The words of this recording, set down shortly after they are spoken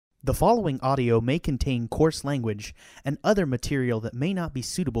The following audio may contain coarse language and other material that may not be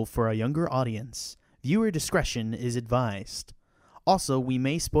suitable for a younger audience. Viewer discretion is advised. Also, we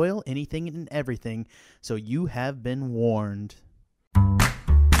may spoil anything and everything, so you have been warned. I'm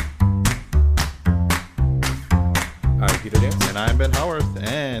Peter Dance. And I'm Ben Howarth,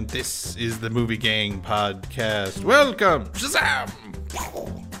 and this is the Movie Gang Podcast. Welcome, Shazam!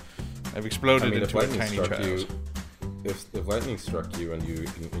 I've exploded into a tiny child. If lightning struck you and you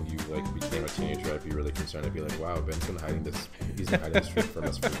like became a teenager, I'd be really concerned. I'd be like, wow, Ben's been hiding this. He's been hiding this from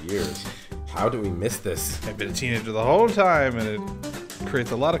us for years. How do we miss this? I've been a teenager the whole time, and it creates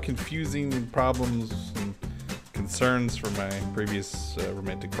a lot of confusing problems and concerns for my previous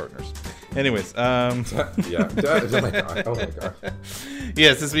romantic partners. Anyways, yeah. Oh my god.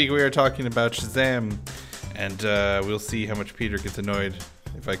 Yes, this week we are talking about Shazam, and we'll see how much Peter gets annoyed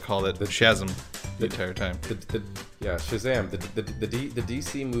if I call it Shazam the entire time. Shazam, the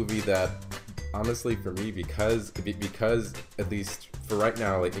DC movie that, honestly, for me, because at least for right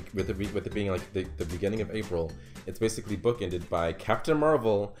now, like with it being like the beginning of April, it's basically bookended by Captain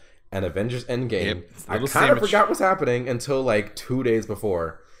Marvel and Avengers Endgame. Yep, I kind of forgot what's happening until like 2 days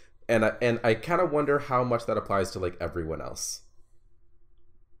before, and I kind of wonder how much that applies to like everyone else.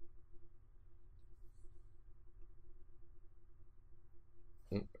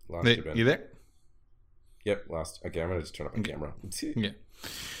 Lost you, Ben. You there? Yep, lost. Okay, I'm gonna just turn up my camera. Yeah.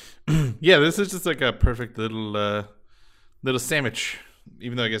 Yeah, this is just like a perfect little sandwich.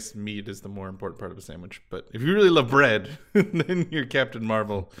 Even though I guess meat is the more important part of a sandwich. But if you really love bread, then your Captain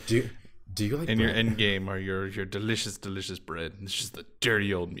Marvel Do you like and bread? your Endgame are your delicious bread. It's just the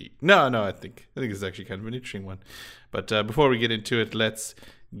dirty old meat. No, I think it's actually kind of an interesting one. But before we get into it, let's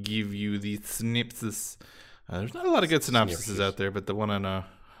give you the synopsis. There's not a lot of good synopsises out there, but the one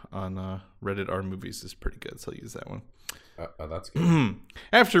on Reddit R Movies is pretty good, so I'll use that one. That's good.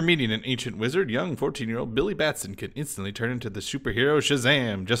 After meeting an ancient wizard, young 14-year-old Billy Batson can instantly turn into the superhero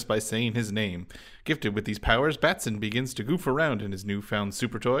Shazam just by saying his name. Gifted with these powers, Batson begins to goof around in his newfound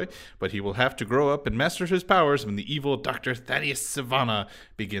super toy, but he will have to grow up and master his powers when the evil Dr. Thaddeus Savannah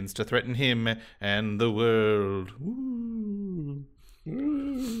begins to threaten him and the world. Woo.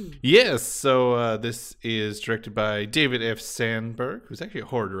 Yes, so this is directed by David F. Sandberg, who's actually a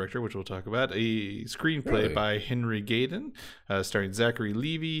horror director, which we'll talk about. A screenplay by Henry Gayden, starring Zachary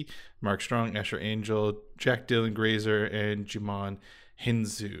Levi, Mark Strong, Asher Angel, Jack Dylan Grazer, and Jimon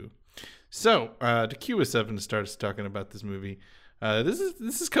Hinzu. So, to cue us up and to start us talking about this movie, this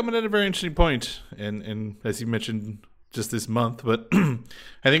is coming at a very interesting point, and as you mentioned, just this month, but I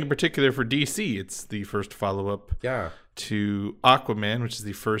think in particular for DC, it's the first follow-up to Aquaman, which is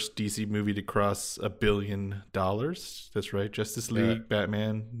the first DC movie to cross $1 billion. That's right, Justice League,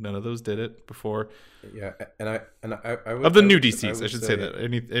 Batman, none of those did it before. Yeah, and I would, of the new would, DCs, I should say that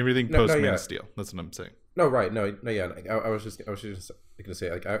everything post Man of Steel. That's what I'm saying. No, right, no, yeah. I was just gonna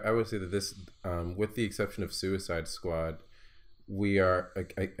say, like, I would say that this, with the exception of Suicide Squad, we are,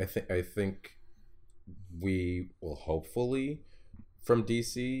 I think we will hopefully from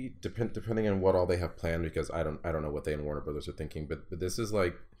DC depending on what all they have planned, because I don't know what they and Warner Brothers are thinking, but this is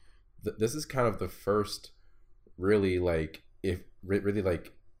like this is kind of the first really like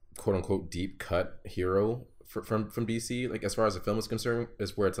quote unquote deep cut hero from DC, like as far as the film is concerned,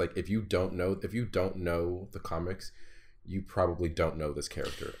 is where it's like if you don't know the comics, you probably don't know this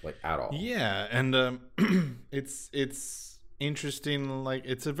character like at all. Yeah, and it's interesting. Like,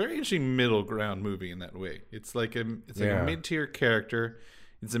 it's a very interesting middle ground movie in that way. It's like a mid-tier character.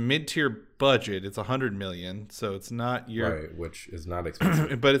 It's a mid-tier budget. It's $100 million, so it's not right, which is not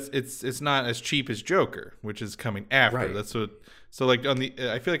expensive. But it's not as cheap as Joker, which is coming after. Right. That's what. So like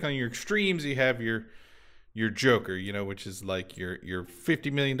I feel like on your extremes you have your Joker, which is like your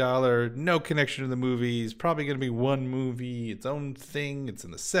 $50 million, no connection to the movie. It's probably going to be one movie, its own thing. It's in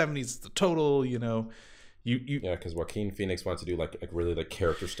the 70s. It's the total, because Joaquin Phoenix wants to do like really like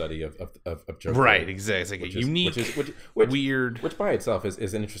character study of Joker, right? Exactly, it's like a unique, weird, which by itself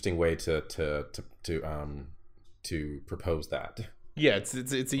is an interesting way to propose that. Yeah,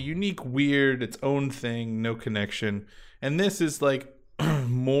 it's a unique, weird, its own thing, no connection, and this is like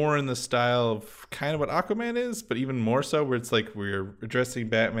more in the style of kind of what Aquaman is, but even more so, where it's like we're addressing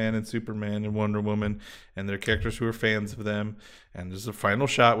Batman and Superman and Wonder Woman and their characters who are fans of them, and there's a final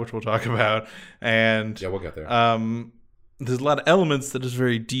shot which we'll talk about, and we'll get there. There's a lot of elements that is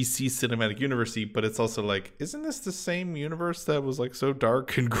very DC cinematic universe-y, but it's also like, isn't this the same universe that was like so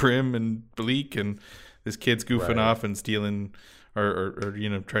dark and grim and bleak, and this kid's goofing off and stealing or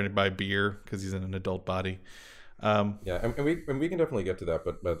trying to buy beer because he's in an adult body. Yeah, and we can definitely get to that,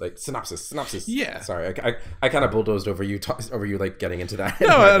 but like synopsis. Yeah. Sorry, I kind of bulldozed over you like getting into that.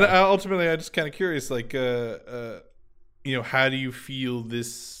 No, and ultimately, I'm just kind of curious, like, how do you feel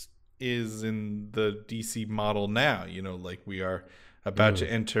this is in the DC model now? Like we are about to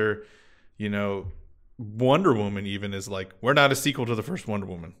enter, Wonder Woman even is like, we're not a sequel to the first Wonder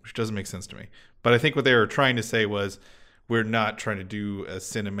Woman, which doesn't make sense to me. But I think what they were trying to say was, we're not trying to do a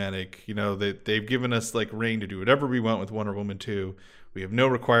cinematic, they've given us like reign to do whatever we want with Wonder Woman 2. We have no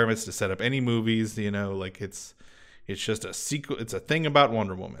requirements to set up any movies, like it's just a sequel. It's a thing about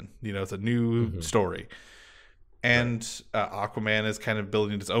Wonder Woman, it's a new story. And Aquaman is kind of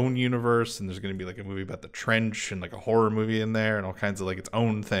building its own universe, and there's going to be like a movie about the trench and like a horror movie in there and all kinds of like its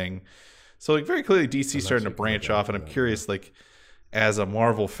own thing. So like very clearly DC starting to branch off, and I'm curious, like, as a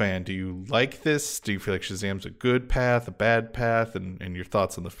Marvel fan, do you like this? Do you feel like Shazam's a good path, a bad path, and your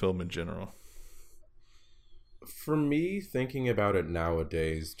thoughts on the film in general? For me, thinking about it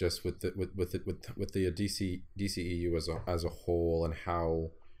nowadays, just with the DCEU as a whole, and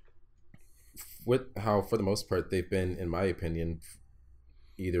how for the most part they've been, in my opinion,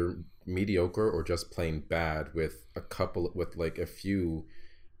 either mediocre or just plain bad, with a few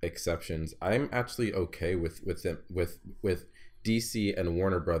exceptions. I'm actually okay with DC and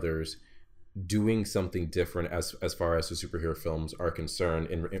Warner Brothers doing something different as far as the superhero films are concerned,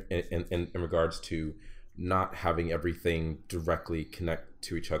 in regards to not having everything directly connect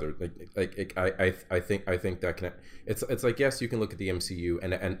to each other. I think that connect. It's like, yes, you can look at the MCU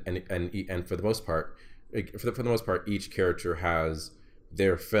and for the most part, for the most part, each character has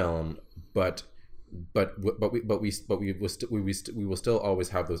their film, but we will still always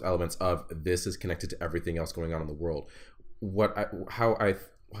have those elements of, this is connected to everything else going on in the world.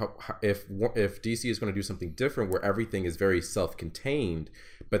 If DC is going to do something different where everything is very self-contained,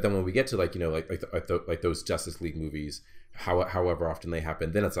 but then when we get to like those Justice League movies, however often they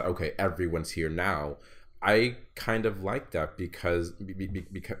happen, then it's like, okay, everyone's here now. I kind of like that because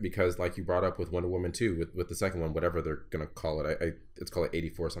like you brought up with Wonder Woman 2, with the second one, whatever they're gonna call it, it's called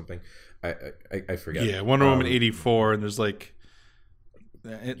 84 or something. I forget. Yeah, Wonder Woman 84, and there's like.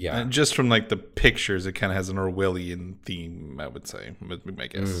 And just from like the pictures, it kind of has an Orwellian theme, I would say, I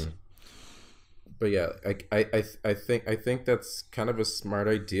guess. But yeah, I think that's kind of a smart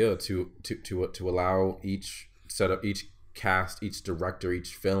idea to allow each cast, each director,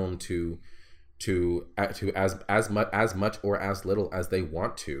 each film to as much or as little as they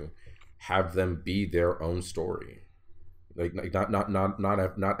want to have them be their own story. Like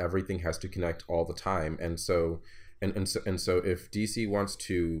not everything has to connect all the time, and so if DC wants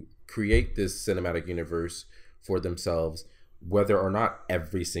to create this cinematic universe for themselves, whether or not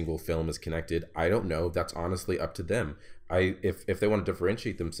every single film is connected, I don't know. That's honestly up to them. If they want to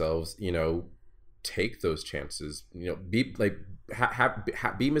differentiate themselves, take those chances. Be like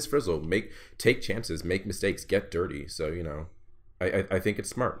be Miss Frizzle. Take chances, make mistakes, get dirty. So I think it's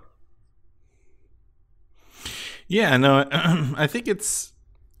smart. Yeah, no, I think it's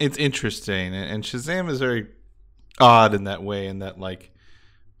interesting, and Shazam is very odd in that way, in that like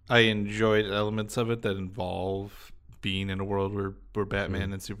I enjoyed elements of it that involve being in a world where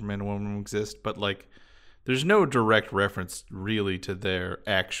Batman and Superman and Wonder Woman exist, but like there's no direct reference really to their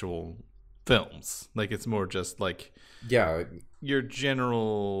actual films. Like it's more just like your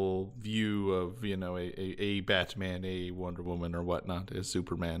general view of a Batman, a Wonder Woman, or whatnot, a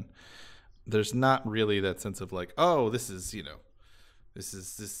Superman. There's not really that sense of like, oh, this is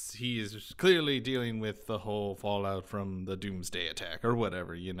he is clearly dealing with the whole fallout from the Doomsday attack or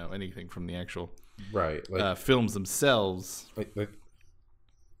whatever, anything from the actual films themselves. I think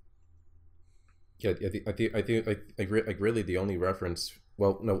really the only reference,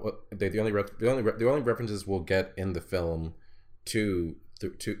 the only references we'll get in the film to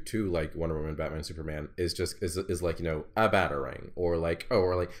like Wonder Woman, Batman, Superman is like a Batarang, or like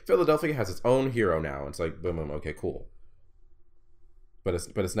Philadelphia has its own hero now. It's like boom, okay, cool. But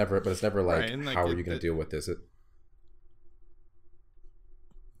it's never like, right, how are you going to deal with this?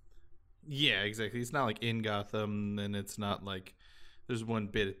 Yeah, exactly. It's not like in Gotham, and it's not like there's one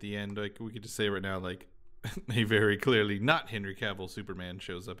bit at the end. Like we could just say right now, like a very clearly not Henry Cavill Superman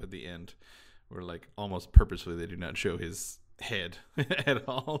shows up at the end, where like almost purposefully they do not show his head at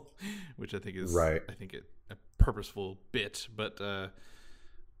all, which I think is right. I think a purposeful bit, but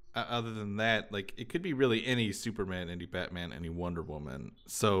other than that, like it could be really any Superman, any Batman, any Wonder Woman.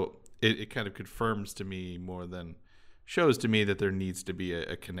 So it kind of confirms to me more than shows to me that there needs to be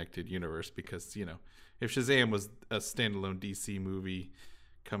a connected universe, because if Shazam was a standalone DC movie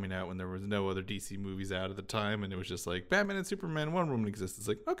coming out when there was no other DC movies out at the time, and it was just like Batman and Superman and Wonder Woman exist, it's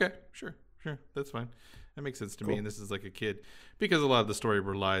like, okay, sure, that's fine. that makes sense to me. And this is like a kid, because a lot of the story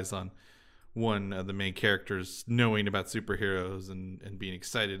relies on one of the main characters knowing about superheroes and being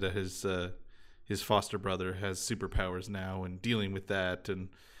excited that his foster brother has superpowers now and dealing with that and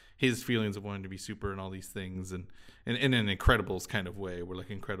his feelings of wanting to be super and all these things, and in an Incredibles kind of way, where like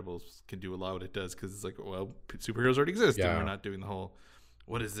Incredibles can do a lot what it does because it's like, well, superheroes already exist, and we're not doing the whole,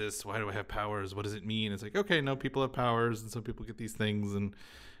 what is this? Why do I have powers? What does it mean? It's like, okay, no, people have powers, and some people get these things,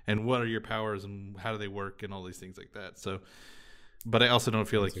 and what are your powers and how do they work and all these things like that. So, but I also don't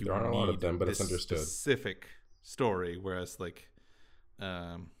feel like you there aren't a lot of them, but it's understood. Specific story, whereas like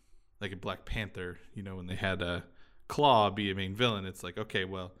in Black Panther, you know, when they had Claw be a main villain, it's like, okay,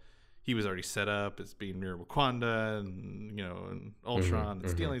 well, he was already set up as being near Wakanda and, you know, and Ultron and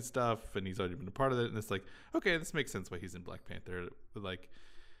stealing stuff, and he's already been a part of it. And it's like, okay, this makes sense why he's in Black Panther. Like,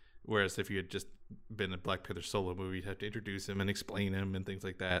 whereas if you had just been a Black Panther solo movie, you'd have to introduce him and explain him and things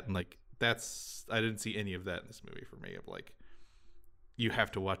like that. And like, I didn't see any of that in this movie for me. Of like, you have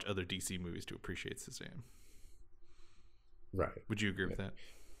to watch other DC movies to appreciate Shazam. Right. Would you agree with that?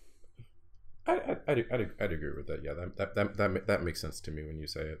 I'd agree with that. Yeah, that makes sense to me when you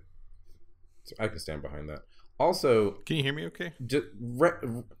say it. So I can stand behind that. Also, can you hear me? Okay. Yeah,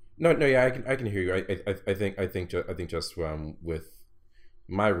 I can hear you. I think just with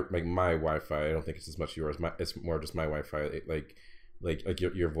my Wi-Fi, I don't think it's as much yours. It's more just my Wi-Fi. Like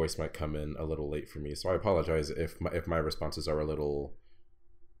your voice might come in a little late for me, so I apologize if my responses are a little,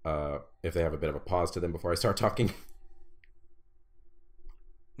 if they have a bit of a pause to them before I start talking.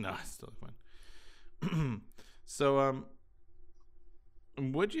 No, it's still fine. So,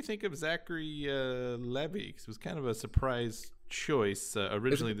 what do you think of Zachary Levi? Because it was kind of a surprise choice.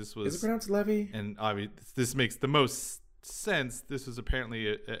 Originally, this was... Is it pronounced Levy? And obviously, this makes the most sense. This was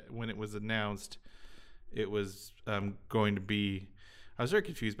apparently, when it was announced, it was going to be... I was very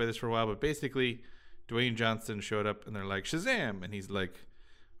confused by this for a while, but basically, Dwayne Johnson showed up, and they're like, Shazam! And he's like,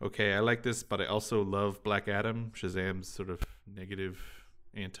 okay, I like this, but I also love Black Adam. Shazam's sort of negative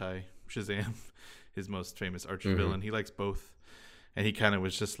anti-Shazam, his most famous arch-villain. He likes both. And he kind of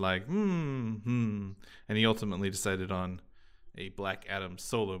was just like, And he ultimately decided on a Black Adam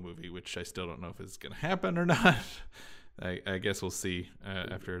solo movie, which I still don't know if it's going to happen or not. I guess we'll see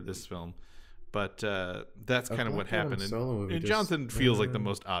after this film. But that's kind of what happened. And Jonathan feels like the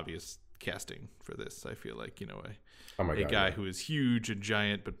most obvious casting for this. I feel like, you know, a guy who is huge and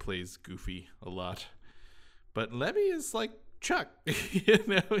giant but plays goofy a lot. But Levy is like Chuck. You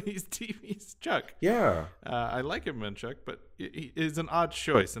know, he's Chuck. Yeah. I like him in Chuck, but he is an odd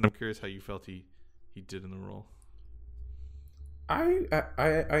choice, and I'm curious how you felt he did in the role. I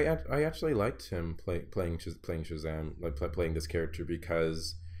actually liked him playing Shazam, like playing this character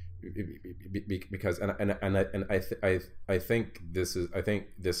because I think this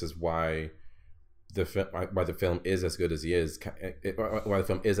is why the film is as good as he is, why the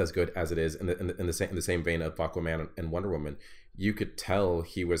film is as good as it is in the same vein of Aquaman and Wonder Woman. You could tell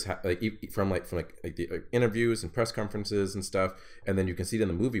he was from the interviews and press conferences and stuff, and then you can see it in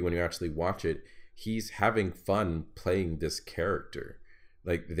the movie when you actually watch it. He's having fun playing this character.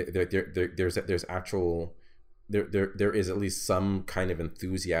 Like there's at least some kind of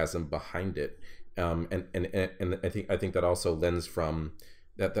enthusiasm behind it, and I think that also lends from.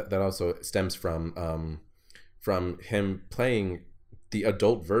 That also stems from him playing the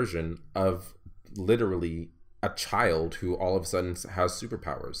adult version of literally a child who all of a sudden has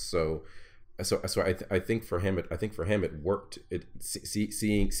superpowers. So I think for him it worked.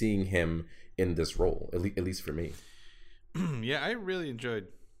 Seeing him in this role, at least for me. Yeah, I really enjoyed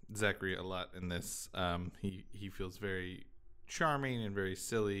Zachary a lot in this. He feels very charming and very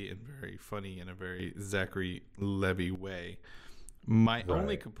silly and very funny in a very Zachary Levi way. My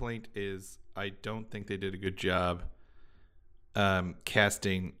only complaint is I don't think they did a good job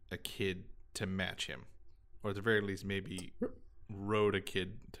casting a kid to match him, or at the very least maybe wrote a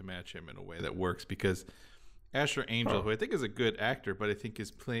kid to match him in a way that works, because Asher Angel, who I think is a good actor, but I think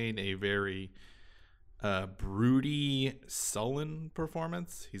is playing a very broody, sullen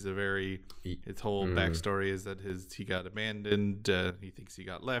performance. He's a very... His whole backstory is that he got abandoned. He thinks he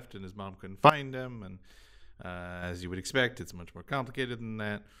got left and his mom couldn't find him, and as you would expect, it's much more complicated than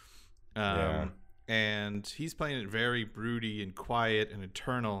that. And he's playing it very broody and quiet and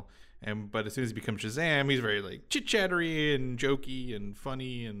eternal. But as soon as he becomes Shazam, he's very like chit-chattery and jokey and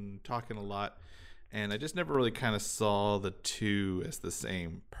funny and talking a lot. And I just never really kind of saw the two as the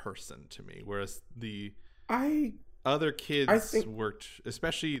same person to me. Whereas the other kids worked,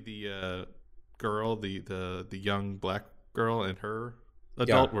 especially the girl, the young black girl and her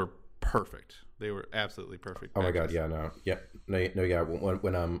adult were perfect. They were absolutely perfect. Oh my god, matches. yeah, no, yeah.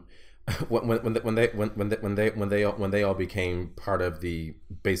 When they all became part of the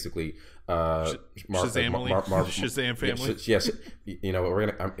basically Shazam family. yes, we're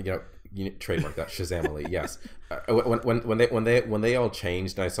gonna trademark that Shazamily. Yes, when they all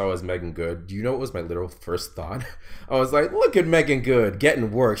changed and I saw it was Megan Good. Do you know what was my literal first thought? I was like, look at Megan Good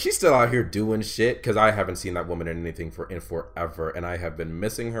getting work. She's still out here doing shit because I haven't seen that woman in anything in forever, and I have been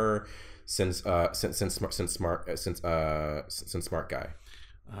missing her since Smart Guy.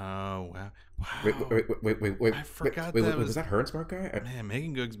 Oh wow! Wait! I forgot was that her in Smart Guy? Man,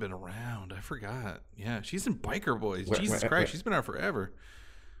 Megan Good's been around. I forgot. Yeah, she's in Biker Boys. Jesus Christ, she's been out forever.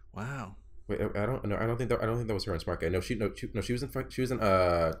 Wow. Wait, I don't know. I don't think that was her in Smart Guy. No, she was in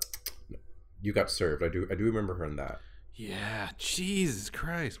You Got Served. I do remember her in that. Yeah, Jesus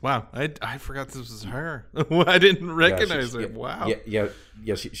Christ! Wow, I forgot this was her. I didn't recognize her. Wow. Yeah.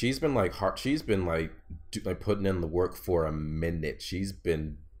 She's been like hard. She's been like putting in the work for a minute. She's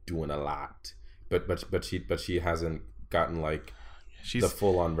been doing a lot, but she hasn't gotten like the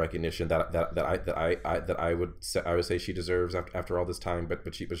full on recognition that I would say she deserves after all this time.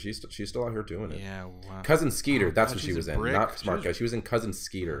 But she's still out here doing it. Yeah. Wow. Cousin Skeeter. That's what she was in. Not Smart Guy. She was in Cousin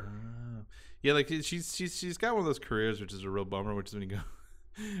Skeeter. Yeah, like she's got one of those careers, which is a real bummer. Which is when you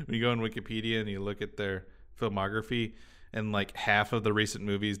go on Wikipedia and you look at their filmography, and like half of the recent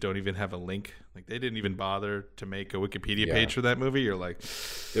movies don't even have a link. Like they didn't even bother to make a Wikipedia page for that movie. You're like,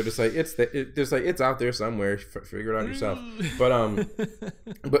 they're just like it's out there somewhere. Figure it out yourself. But I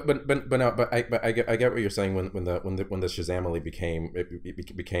get what you're saying when the Shazamily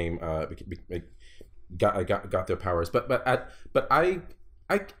got their powers. But I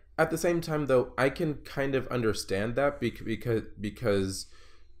at the same time, though, I can kind of understand that because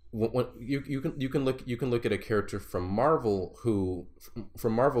when you can look at a character from Marvel who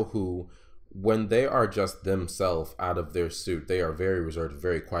when they are just themselves out of their suit, they are very reserved,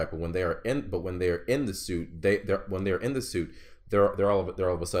 very quiet. But when they are in the suit, they're all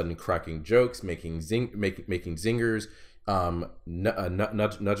of a sudden cracking jokes, making zingers.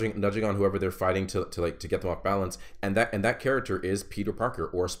 Nudging on whoever they're fighting to get them off balance, and that character is Peter Parker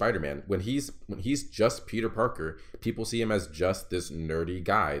or Spider-Man. When he's just Peter Parker, people see him as just this nerdy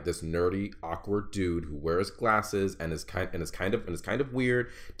guy, this nerdy awkward dude who wears glasses and is kind of weird,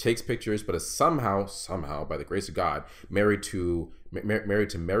 takes pictures, but is somehow by the grace of God married to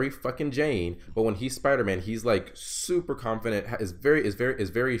Mary fucking Jane. But when he's Spider-Man, he's like super confident, is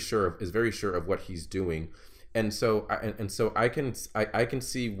very sure of what he's doing. And so I can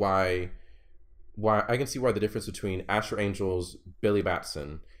see why the difference between Asher Angel's Billy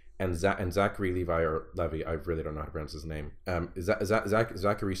Batson and Zachary Levi, I really don't know how to pronounce his name.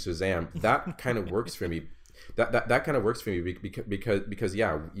 Zachary Shazam, that kind of works for me. That kind of works for me because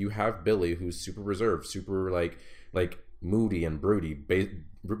yeah, you have Billy who's super reserved, super like moody and broody, basically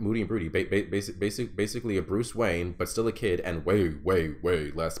a Bruce Wayne, but still a kid and way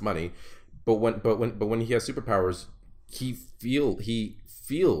less money. But when he has superpowers, he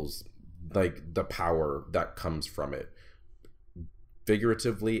feels like the power that comes from it,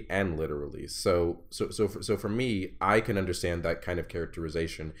 figuratively and literally. So for me, I can understand that kind of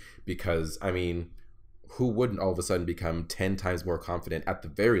characterization because I mean, who wouldn't all of a sudden become 10 times more confident at the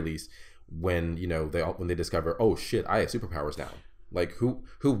very least when they discover, oh shit, I have superpowers now. Like who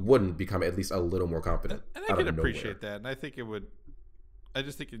wouldn't become at least a little more confident? And I can appreciate that, and I think it would. I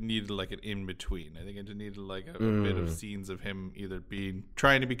just think it needed like an in between. I think it needed like a bit of scenes of him either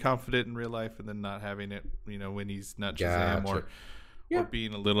trying to be confident in real life and then not having it, when he's not Shazam, or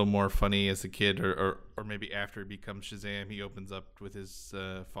being a little more funny as a kid, or maybe after he becomes Shazam, he opens up with his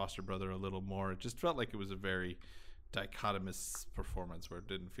foster brother a little more. It just felt like it was a very dichotomous performance where it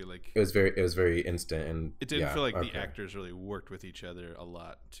didn't feel like it was very instant, and it didn't feel like the actors really worked with each other a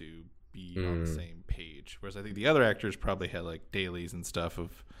lot to be on the same page, whereas I think the other actors probably had like dailies and stuff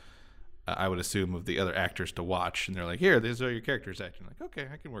of I would assume of the other actors to watch, and they're like, here, these are your characters acting. Like, okay,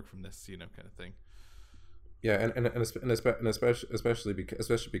 I can work from this, kind of thing. Yeah, and especially because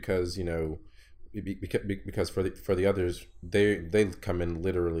because for the others, they come in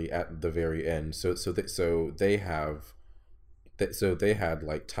literally at the very end, so they had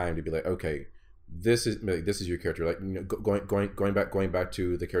like time to be like, okay, this is your character, like going back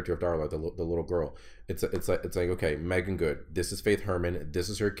to the character of Darla, the little girl. It's like okay, Megan Good, this is Faith Herman, this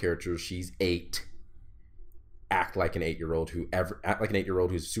is her character, she's 8. Act like an 8-year-old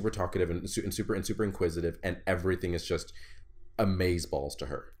who's super talkative and super inquisitive, and everything is just amazeballs to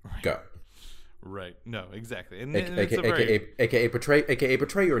her. Right. Go. Right. No, exactly. And AKA portray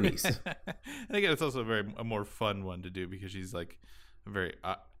your niece. And again, it's also a more fun one to do because she's like a very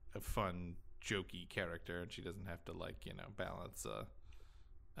fun jokey character, and she doesn't have to like balance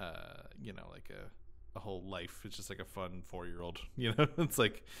like a whole life. It's just like a fun 4-year-old. It's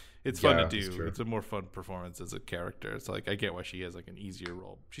like it's fun to do. It's a more fun performance as a character. It's like I get why she has like an easier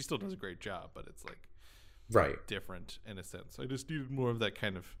role. She still does a great job, but it's like different in a sense. I just needed more of that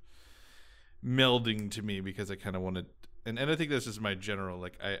kind of melding to me because I kind of wanted, and I think that's just my general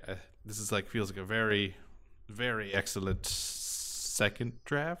like I this is like feels like a very, very excellent second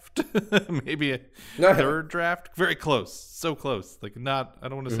draft, maybe a third draft, very close, so close. Like not, I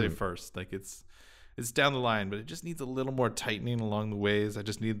don't want to say first, like it's down the line, but it just needs a little more tightening along the ways. I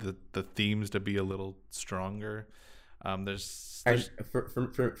just need the themes to be a little stronger. For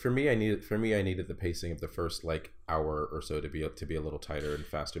me, I needed the pacing of the first like hour or so to be a little tighter and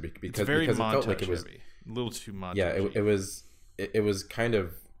faster because it felt like it was heavy. A little too montage. Yeah, it was kind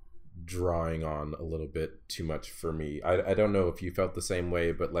of drawing on a little bit too much for me. I don't know if you felt the same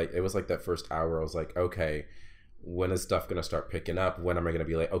way, but like it was like that first hour I was like, okay, when is stuff gonna start picking up? When am I gonna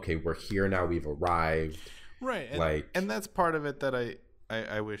be like, okay, we're here now, we've arrived, right? And that's part of it that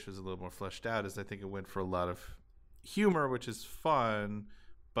I wish was a little more fleshed out, is I think it went for a lot of humor, which is fun,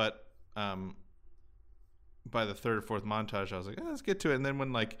 but by the third or fourth montage I was like, let's get to it. And then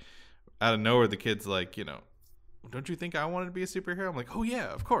when like out of nowhere the kid's like, don't you think I wanted to be a superhero? I'm like, oh yeah,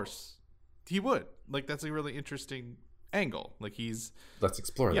 of course he would. Like that's a really interesting angle. Like let's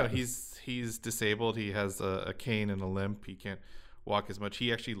explore that. He's disabled. He has a cane and a limp. He can't walk as much.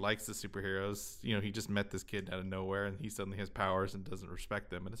 He actually likes the superheroes. He just met this kid out of nowhere, and he suddenly has powers and doesn't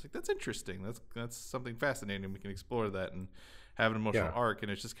respect them. And it's like, that's interesting. That's something fascinating. We can explore that and have an emotional arc.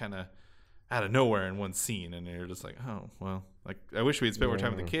 And it's just kind of out of nowhere in one scene, and you're just like, oh well. Like I wish we had spent more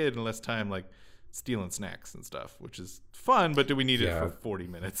time with the kid and less time like stealing snacks and stuff, which is fun. But do we need it for 40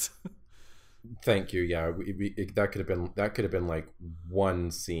 minutes? Thank you. Yeah, that could have been like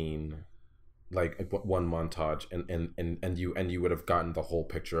one scene, like one montage, and you would have gotten the whole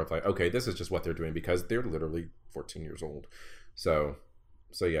picture of like, okay, this is just what they're doing because they're literally 14 years old. So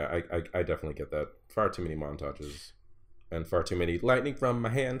yeah, I definitely get that. Far too many montages, and far too many lightning from my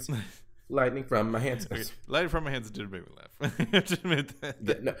hands. Lightning from my hands. Lightning from my hands did make me laugh. I have to admit that.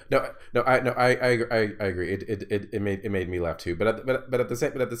 I agree. It made me laugh too. But at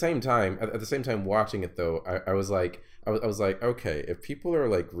the same time watching it though, I was like, okay, if people are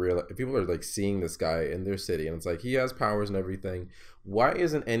like seeing this guy in their city and it's like he has powers and everything, why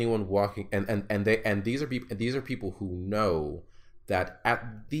isn't anyone walking? And these are people who know that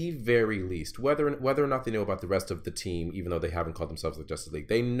at the very least, whether or not they know about the rest of the team, even though they haven't called themselves the Justice League,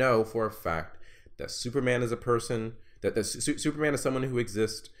 they know for a fact that Superman is a person, that Superman is someone who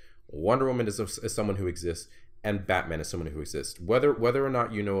exists, Wonder Woman is someone who exists, and Batman is someone who exists. Whether or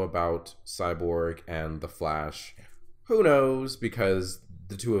not you know about Cyborg and the Flash, who knows? Because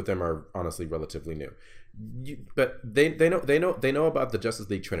the two of them are honestly relatively new. But they know about the Justice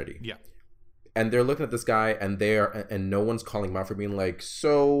League Trinity. Yeah. And they're looking at this guy, and no one's calling him out for being like,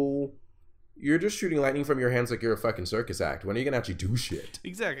 so you're just shooting lightning from your hands like you're a fucking circus act. When are you gonna actually do shit?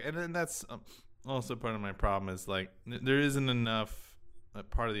 Exactly, and then that's also part of my problem is like there isn't enough.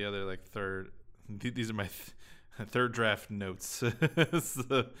 Part of the other like third. These are my third draft notes.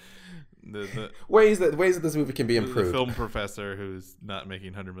 the ways that this movie can be improved. The film professor who's not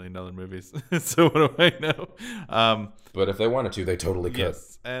making $100 million movies. So what do I know? But if they wanted to, they totally could.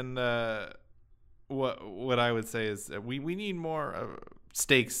 Yes, and. What I would say is that we need more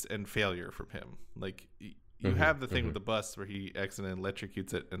stakes and failure from him. Like you have the thing with the bus where he accidentally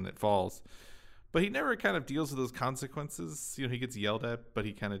electrocutes it and it falls, but he never kind of deals with those consequences. He gets yelled at, but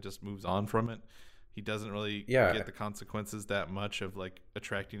he kind of just moves on from it. He doesn't really get the consequences that much of like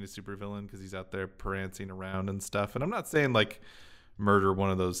attracting a supervillain because he's out there prancing around and stuff. And I'm not saying like murder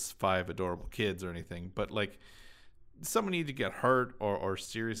one of those 5 adorable kids or anything, but like someone need to get hurt or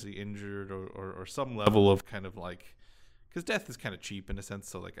seriously injured or some level of kind of like, because death is kind of cheap in a sense,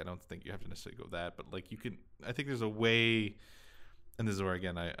 so like I don't think you have to necessarily go that, but like you can, I think there's a way, and this is where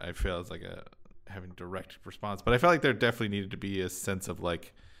again I feel it's like having direct response, but I felt like there definitely needed to be a sense of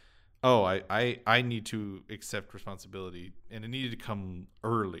like, oh, I need to accept responsibility, and it needed to come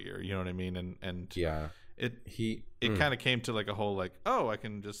earlier, you know what I mean? And yeah, it kind of came to like a whole like, oh, I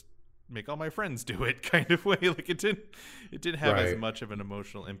can just make all my friends do it kind of way. Like it didn't have as much of an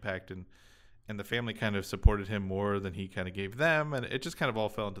emotional impact, and the family kind of supported him more than he kind of gave them, and it just kind of all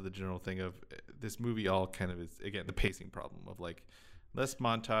fell into the general thing of this movie all kind of is again the pacing problem of like less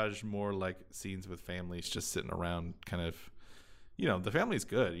montage, more like scenes with families just sitting around kind of, the family's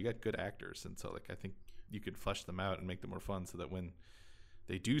good, you got good actors, and so like I think you could flesh them out and make them more fun so that when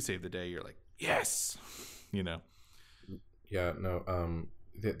they do save the day you're like, yes. Yeah, no,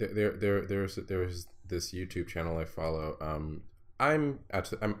 there's this YouTube channel I follow. I'm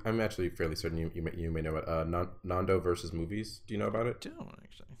actually fairly certain you may know it. Nando versus movies. Do you know about it? Don't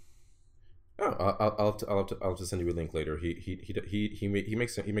actually. Oh, I'll just send you a link later. He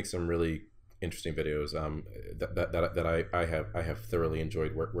makes some really interesting videos. That I have thoroughly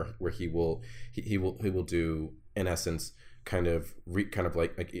enjoyed. Where he will do, in essence, kind of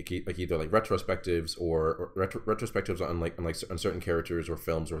like either like retrospectives or retrospectives on certain characters or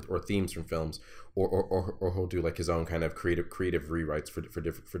films or themes from films, or he'll do like his own kind of creative rewrites for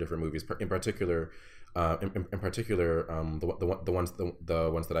different movies. In particular, the ones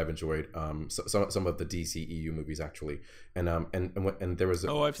that I've enjoyed, some of the DCEU movies actually, and there was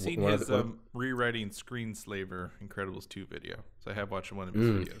I've seen his rewriting Screenslaver Incredibles 2 video, so I have watched one of his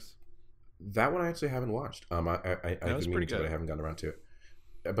videos. That one I actually haven't watched. I've been meaning to, but I haven't gotten around to it.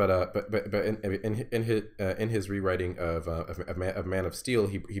 But in his rewriting of Man of Steel,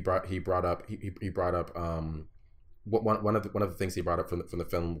 he brought up one of the things he brought up from the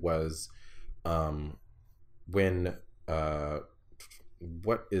film was when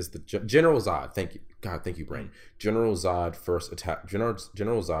what is the General Zod? Thank you, Brain. General Zod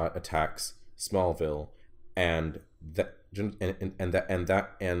General Zod attacks Smallville, and that. And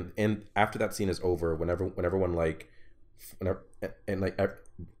after that scene is over, when General like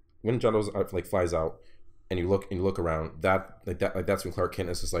flies out, and you look around, that's when Clark Kent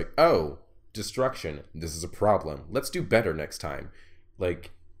is just like, oh, destruction, this is a problem, let's do better next time.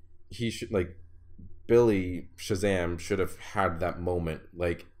 Like, he should, like, Billy Shazam should have had that moment,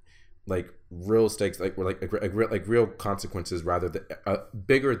 like real stakes, like real consequences, rather than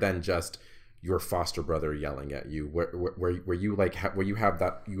bigger than just your foster brother yelling at you, where you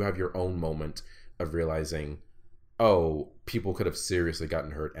have your own moment of realizing, oh, people could have seriously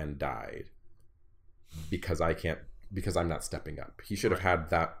gotten hurt and died because I'm not stepping up. He should have had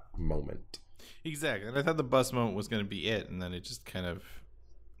that moment. Exactly. And I thought the bus moment was going to be it, and then it just kind of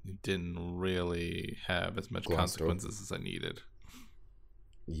didn't really have as much consequences as I needed.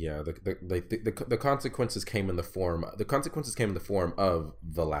 Yeah, the consequences came in the form of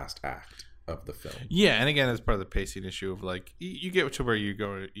the last act of the film. Yeah, and again, that's part of the pacing issue of, like, you get to where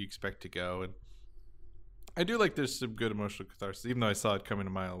you expect to go, and I do like there's some good emotional catharsis, even though I saw it coming a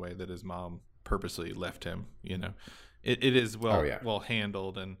mile away that his mom purposely left him. You know, it is well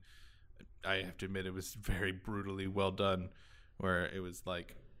handled, and I have to admit it was very brutally well done. Where it was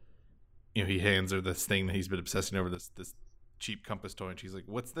like, you know, he hands her this thing that he's been obsessing over, this cheap compass toy, and she's like,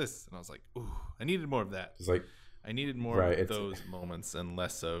 "What's this?" And I was like, "Ooh, I needed more of that." It's like, I needed more of those moments and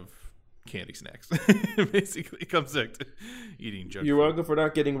less of candy snacks. Basically, it comes back to eating junk You're food. welcome for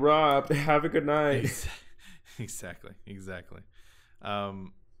not getting robbed. Have a good night. Exactly. Because that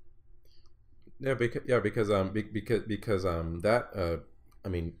I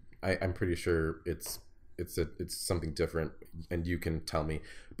mean, I'm pretty sure it's something different, and you can tell me.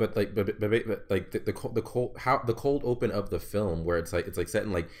 But like the cold open of the film, where it's like set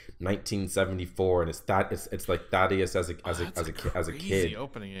in like 1974, and it's like Thaddeus as a kid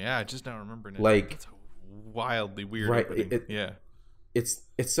opening. Yeah, I just now remembering it. Like, it's a wildly weird opening. It's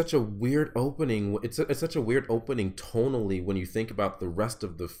such a weird opening. It's such a weird opening tonally when you think about the rest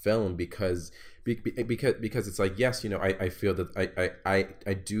of the film, because it's like, yes, you know, I feel that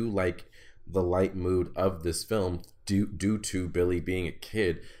I do like the light mood of this film due to Billy being a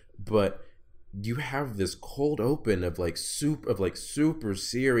kid, but you have this cold open of super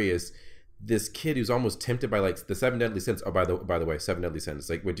serious, this kid who's almost tempted by like the seven deadly sins. Oh, by the way, seven deadly sins.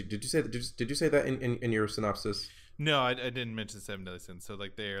 Like, wait, did you say that in your synopsis? No, I didn't mention seven deadly sins. So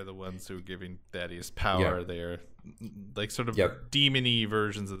like, they are the ones who are giving Thaddeus power. Yeah. They are like sort of demon-y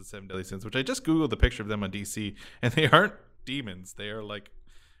versions of the seven deadly sins, which I just googled the picture of them on DC, and they aren't demons. They are like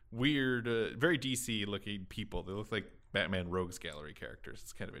weird, very DC looking people. They look like Batman Rogues Gallery characters.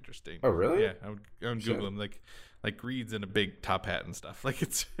 It's kind of interesting. Oh, really? Yeah, I would Google them, like Reed's in a big top hat and stuff. Like,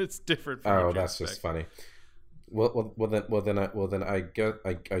 it's different. Oh, that's just funny. Well, then I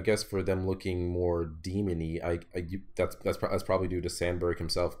guess for them looking more demony, that's probably due to Sandberg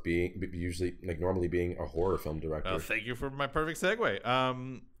himself being normally being a horror film director. Well, thank you for my perfect segue.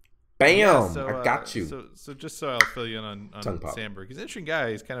 Bam! Yeah, I got you. So just so I'll fill you in on Sandberg. He's an interesting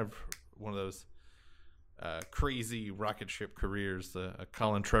guy. He's kind of one of those crazy rocket ship careers, a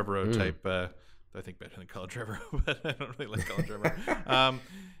Colin Trevorrow type. I think better than Colin Trevorrow, but I don't really like Colin Trevorrow.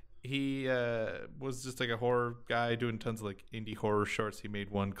 He was just like a horror guy doing tons of like indie horror shorts. He made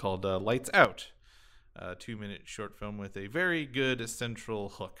one called Lights Out, a 2-minute short film with a very good central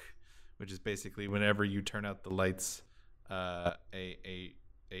hook, which is basically whenever you turn out the lights, a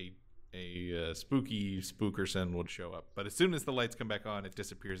spooky spookerson would show up. But as soon as the lights come back on, it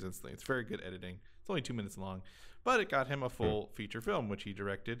disappears instantly. It's very good editing. It's only 2 minutes long, but it got him a full feature film, which he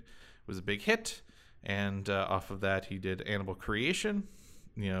directed. It was a big hit, and off of that, he did Animal Creation,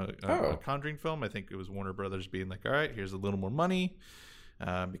 a Conjuring film. I think it was Warner Brothers being like, all right, here's a little more money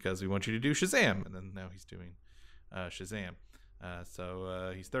because we want you to do Shazam. And then now he's doing Shazam.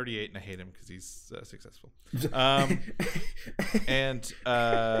 So he's 38, and I hate him because he's successful. And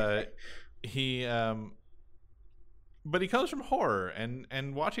he, but he comes from horror,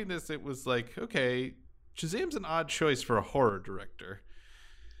 and watching this, it was like, okay, Shazam's an odd choice for a horror director,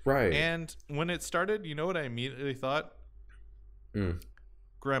 right? And when it started, you know what I immediately thought?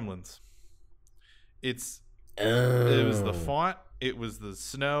 Gremlins. It was the font. It was the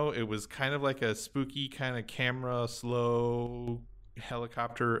snow. It was kind of like a spooky kind of camera, slow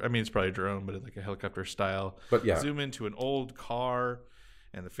helicopter. I mean, it's probably a drone, but it's like a helicopter style. But yeah, zoom into an old car,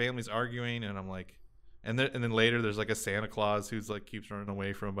 and the family's arguing, and I'm like, and then later there's like a Santa Claus who's like keeps running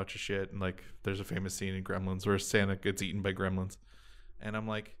away from a bunch of shit, and like there's a famous scene in Gremlins where Santa gets eaten by gremlins, and I'm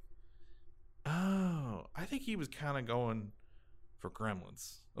like, oh, I think he was kind of going for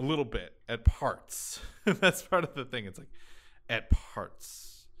Gremlins a little bit at parts. That's part of the thing. It's like, at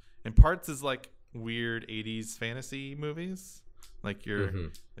parts, and parts is like weird 80s fantasy movies, like your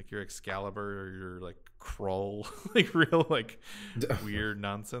Excalibur or your like Krull, like real like weird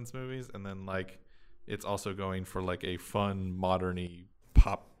nonsense movies. And then like it's also going for like a fun modern-y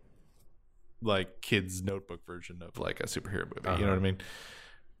pop, like kids notebook version of like a superhero movie. You know what I mean?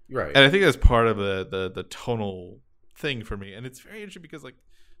 Right. And I think that's part of the tonal thing for me. And it's very interesting because like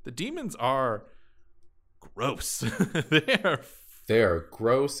the demons are gross. they are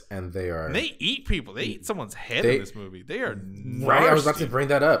gross, and they eat people. They eat someone's head in this movie. They are nasty. Right. I was about to bring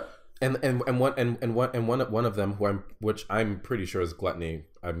that up. And one of them, which I'm pretty sure is Gluttony.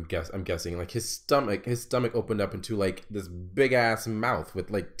 I'm guessing like his stomach opened up into like this big ass mouth with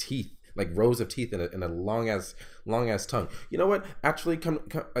like teeth, like rows of teeth in a long ass tongue. You know what? Actually, come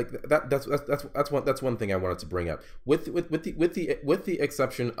like that's one thing I wanted to bring up with the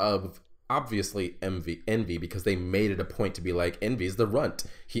exception of obviously envy, because they made it a point to be like, Envy's the runt.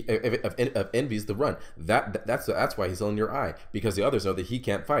 If Envy's the runt, that's why he's on your eye, because the others know that he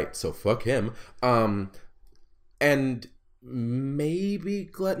can't fight, so fuck him. And maybe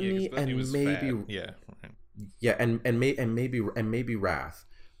Gluttony, and maybe and maybe Wrath.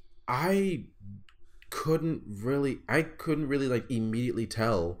 I couldn't really like immediately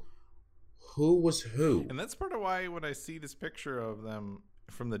tell who was who, and that's part of why when I see this picture of them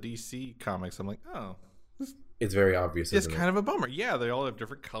from the DC comics, I'm like, oh, it's very obvious. It's kind of a bummer. Yeah, they all have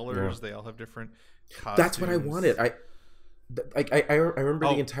different colors. Yeah. They all have different costumes. That's what I wanted. I remember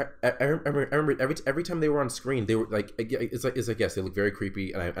the entire. I remember every time they were on screen, they were like, it's like yes, they look very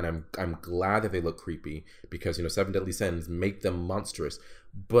creepy, and I'm glad that they look creepy, because Seven Deadly Sins make them monstrous.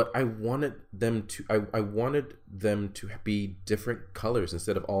 But I wanted them to be different colors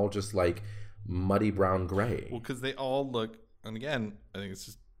instead of all just like muddy brown gray. Well, because they all look. And again, I think it's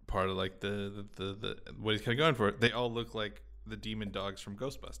just part of like the what he's kind of going for. They all look like the demon dogs from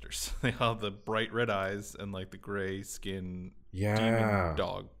Ghostbusters. They all have the bright red eyes and like the gray skin demon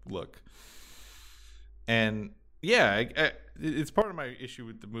dog look. And yeah, it's part of my issue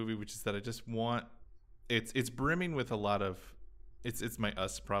with the movie, which is that I just want it's brimming with a lot of it's my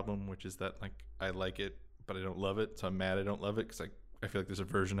us problem, which is that like I like it, but I don't love it. So I'm mad I don't love it because I feel like there's a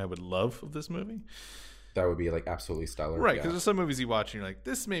version I would love of this movie. That would be like absolutely stellar, right? Because there's some movies you watch and you're like,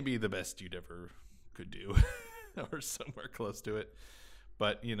 this may be the best you'd ever could do, or somewhere close to it.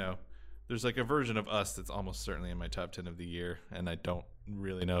 But there's like a version of Us that's almost certainly in my top 10 of the year, and I don't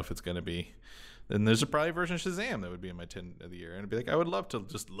really know if it's going to be. Then there's probably a version of Shazam that would be in my 10 of the year, and it'd be like I would love to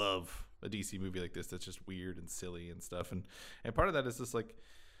just love a DC movie like this that's just weird and silly and stuff, and part of that is just like,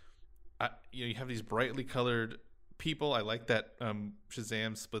 you have these brightly colored people. I like that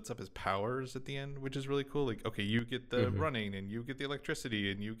Shazam splits up his powers at the end, which is really cool. Like, okay, you get the running, and you get the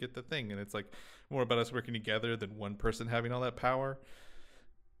electricity, and you get the thing, and it's like more about us working together than one person having all that power.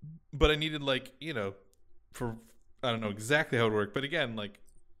 But I needed like for I don't know exactly how it worked, but again, like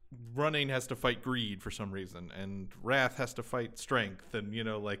running has to fight greed for some reason, and Wrath has to fight strength, and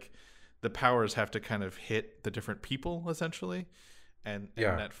like the powers have to kind of hit the different people essentially, and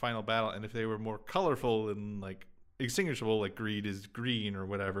that final battle. And if they were more colorful and like extinguishable, like greed is green or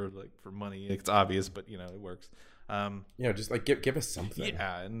whatever, like for money, it's obvious, but it works. Just like give us something.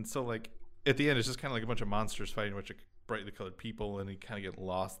 Yeah, and so like at the end, it's just kind of like a bunch of monsters fighting a bunch of brightly colored people, and you kind of get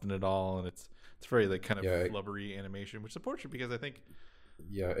lost in it all, and it's very like kind of flubbery animation, which supports it because I think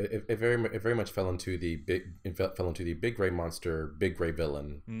Yeah, it very much fell into the big gray monster, big gray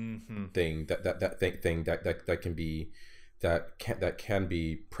villain thing that can be that can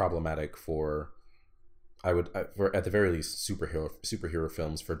be problematic for for at the very least superhero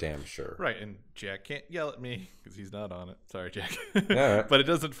films for damn sure. Right, and Jack can't yell at me because he's not on it. Sorry, Jack. Yeah, but it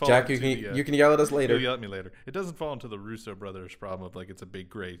doesn't fall. Jack, into you can yell at us later. You'll yell at me later. It doesn't fall into the Russo brothers' problem of like it's a big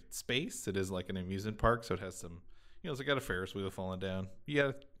gray space. It is like an amusement park, so it has some. It's got a Ferris wheel falling down.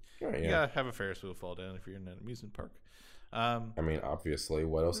 You gotta have a Ferris wheel fall down if you're in an amusement park. I mean, obviously,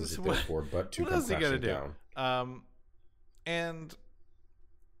 what else is it there for but to come crashing down? And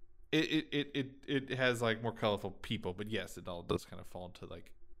it has like more colorful people, but yes, it all does kind of fall into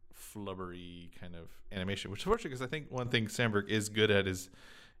like flubbery kind of animation, which is fortunate because I think one thing Sandberg is good at is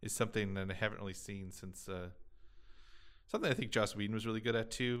something that I haven't really seen since something I think Joss Whedon was really good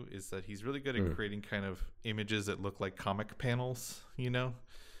at too, is that he's really good at creating kind of images that look like comic panels,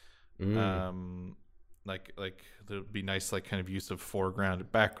 like there'll be nice like kind of use of foreground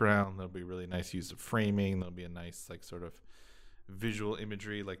and background. There'll be really nice use of framing. There'll be a nice like sort of visual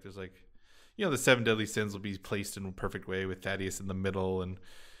imagery. Like there's like, the 7 deadly sins will be placed in a perfect way with Thaddeus in the middle, and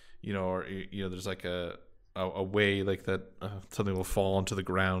there's like a way like that something will fall onto the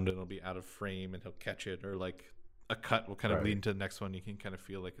ground and it'll be out of frame and he'll catch it, or like a cut will kind of lead into the next one. You can kind of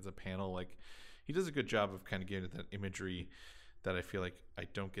feel like it's a panel. Like he does a good job of kind of giving it that imagery that I feel like I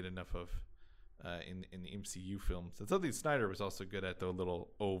don't get enough of in the MCU films. And something Snyder was also good at, though a little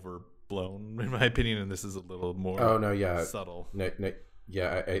overblown in my opinion, and this is a little more subtle.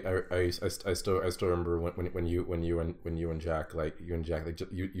 Yeah, I still remember when you and Jack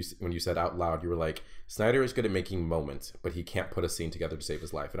when you said out loud, you were like, Snyder is good at making moments, but he can't put a scene together to save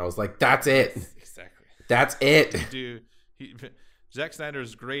his life. And I was like, that's it. Exactly. That's it. Zack Snyder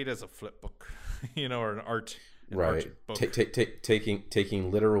is great as a flip book, or an art. Right.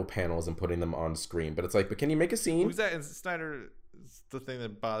 Taking literal panels and putting them on screen, but it's like, but can you make a scene? Exactly. And Snyder, the thing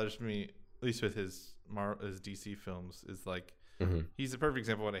that bothers me, at least with his DC films, is like he's a perfect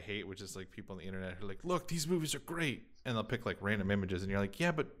example of what I hate, which is like people on the internet who are like, look, these movies are great, and they'll pick like random images, and you're like,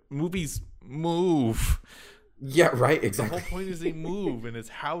 yeah, but movies move. Yeah, right. Exactly. The whole point is they move, and it's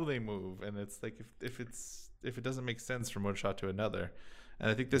how they move, and it's like if it doesn't make sense from one shot to another,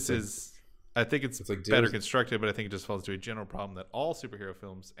 and I think this is. I think it's like better constructed, but I think it just falls into a general problem that all superhero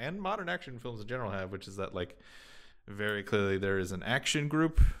films and modern action films in general have, which is that like very clearly there is an action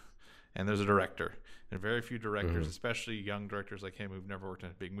group and there's a director, and very few directors, especially young directors like him who've never worked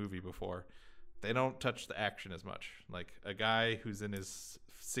on a big movie before, they don't touch the action as much. Like a guy who's in his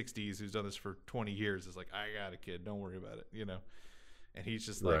 60s who's done this for 20 years is like, I got a kid, don't worry about it, and he's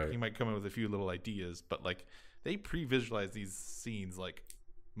just like he might come in with a few little ideas, but like they pre-visualize these scenes like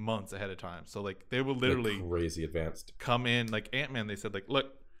months ahead of time, so like they will literally crazy advanced come in. Like Ant-Man, they said like,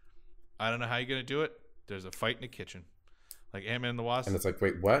 look, I don't know how you're gonna do it, there's a fight in the kitchen, like Ant-Man and the Wasp, and it's like,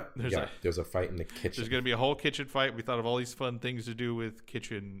 wait, what? There's a fight in the kitchen. There's gonna be a whole kitchen fight. We thought of all these fun things to do with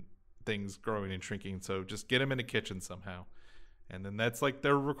kitchen things growing and shrinking, so just get them in the kitchen somehow. And then that's like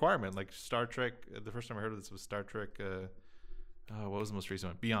their requirement. Like Star Trek, the first time I heard of this was Star Trek what was the most recent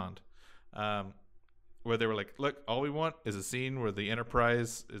one? Beyond, where they were like, look, all we want is a scene where the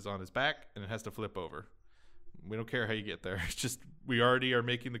Enterprise is on his back and it has to flip over. We don't care how you get there. It's just, we already are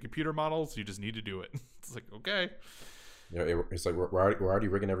making the computer models. You just need to do it. It's like, okay. It's like we're already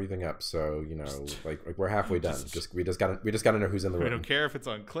rigging everything up. So, like we're halfway done. We just gotta know who's in the room. We don't care if it's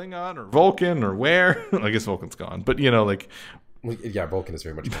on Klingon or Vulcan or where. I guess Vulcan's gone, but like. Yeah, Vulcan is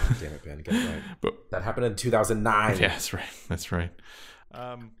very much gone. Damn it, Ben. Get it right. But that happened in 2009. Yeah, that's right.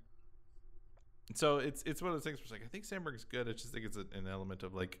 So it's one of those things where it's like, I think Sandberg's good. I just think it's an element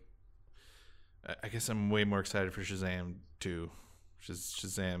of like, I guess I'm way more excited for Shazam 2.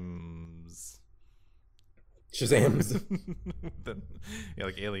 Shazam's. Than,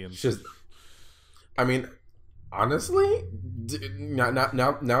 like Aliens. I mean, honestly,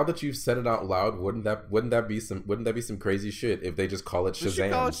 now that you've said it out loud, wouldn't that be some crazy shit if they just call it Shazam? They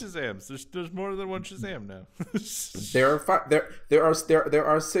should call it Shazam. There's more than one Shazam now. There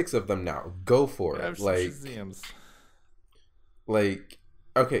are 6 of them now. Go for it. Like Shazams. Like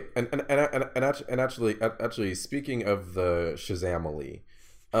okay, and actually speaking of the Shazamily,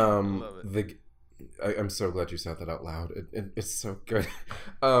 I'm so glad you said that out loud. It's so good.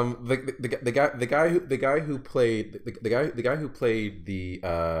 The guy who played the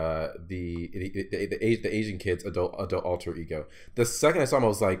Asian kid's adult alter ego. The second I saw him, I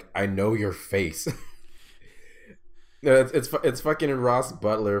was like, I know your face. It's fucking Ross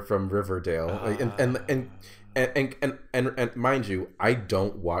Butler from Riverdale, And mind you, I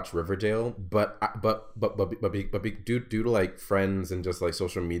don't watch Riverdale, but due to like friends and just like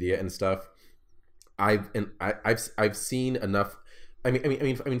social media and stuff, I've seen enough.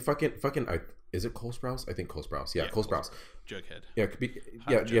 Fucking. Is it Cole Sprouse? I think Cole Sprouse. Yeah, Cole Sprouse. Jughead. Yeah,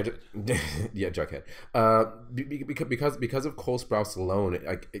 Jughead. yeah, Jughead. Because of Cole Sprouse alone,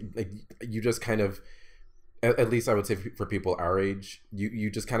 like you just kind of, at least I would say for people our age, you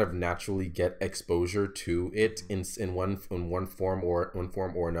just kind of naturally get exposure to it in one form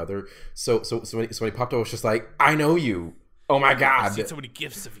or another. So when he popped up, I was just like, I know you. Oh my god! I've seen so many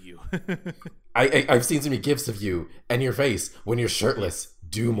gifs of you. I've seen so many gifs of you and your face when you're shirtless.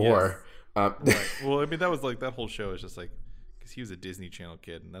 Do more. Yes. Right. Well, I mean, that was like that whole show is just like, because he was a Disney Channel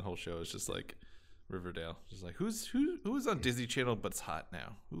kid, and that whole show is just like Riverdale. Just like who is on Disney Channel but's hot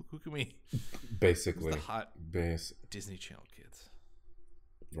now? Who can we? Basically, the hot Disney Channel kids,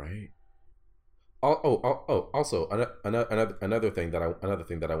 right? Also another thing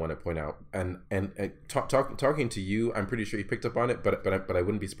that I want to point out, and talking to you, I'm pretty sure you picked up on it, but I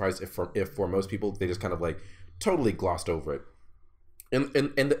wouldn't be surprised if for most people they just kind of like totally glossed over it. In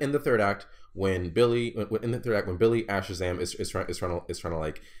the third act, when Billy Ash Shazam is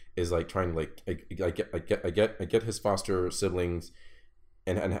get his foster siblings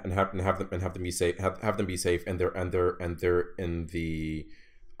and have them be safe, and they're in the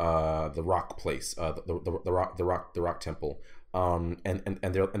rock place, the rock temple, and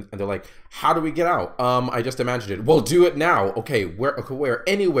they're like, how do we get out? I just imagined it. Well, do it now. Okay, where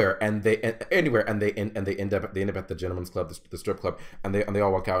anywhere, and they end up at the gentleman's club, the strip club, and they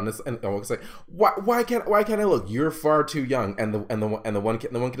all walk out, and it's like, why can't I look? You're far too young, and the one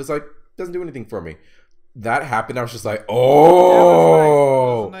kid is like, doesn't do anything for me. That happened. I was just like,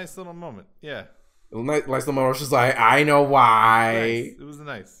 oh, it was a nice little moment. Yeah. Nice little moment. I was just like, I know why. Nice. It was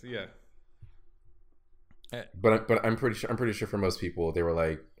nice, yeah. But I'm pretty sure for most people they were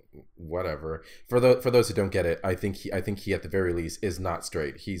like, whatever. For those who don't get it, I think he at the very least is not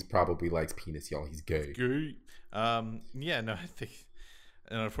straight. He's probably likes penis, y'all. He's gay. Yeah, no, I think,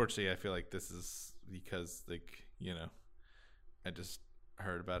 and unfortunately, I feel like this is because, like, you know, I just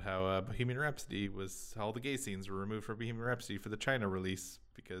heard about how Bohemian Rhapsody all the gay scenes were removed from Bohemian Rhapsody for the China release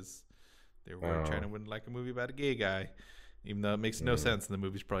because they were worried China wouldn't like a movie about a gay guy. Even though it makes no sense, and the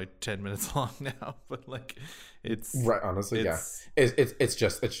movie's probably 10 minutes long now, but like, it's right. Honestly, yeah, it's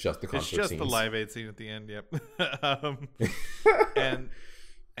just the concert it's just scenes. The Live Aid scene at the end. Yep,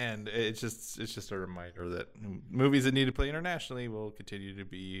 and it's just a reminder that movies that need to play internationally will continue to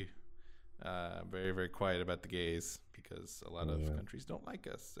be very, very quiet about the gays because a lot of countries don't like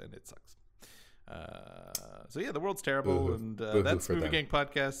us, and it sucks. So yeah, the world's terrible, and that's Movie Gang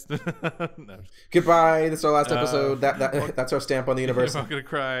Podcast. No. Goodbye. This is our last episode. That's our stamp on the universe. I'm not gonna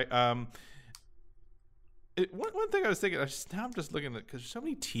cry. One thing I was thinking, I'm just looking at, because there's so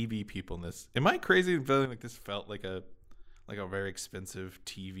many TV people in this. Am I crazy in feeling like this felt like a very expensive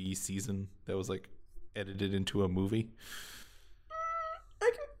TV season that was like edited into a movie?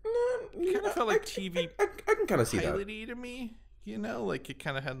 It kind of felt like TV. I can kind of see that to me. You know, like it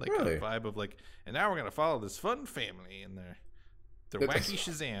kind of had like a vibe of like, and now we're gonna follow this fun family and their wacky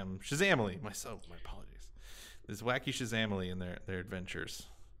Shazamily. My apologies. This wacky Shazamily and their adventures.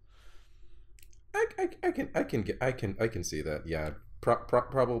 I can see that. Yeah,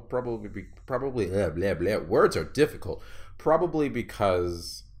 probably blah blah blah. Words are difficult. Probably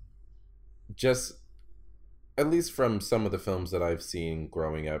because just, at least from some of the films that I've seen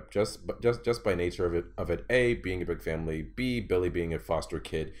growing up, just by nature of it, A, being a big family, B, Billy being a foster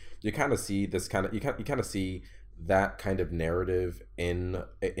kid, you kind of see this kind of you kind of see that kind of narrative in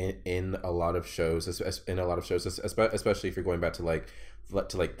a lot of shows, especially if you're going back to like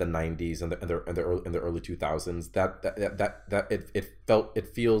the 90s and the early 2000s. That it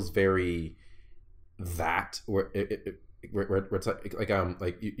feels very that where it's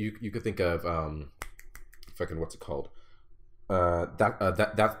like you could think of fucking what's it called?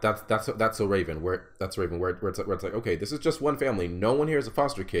 That's so Raven. Where it's like, okay, this is just one family. No one here is a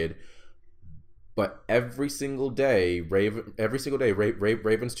foster kid, but every single day,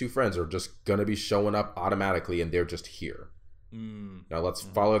 Raven's two friends are just gonna be showing up automatically, and they're just here. Now let's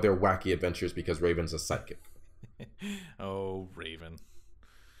follow their wacky adventures because Raven's a psychic. Oh, Raven.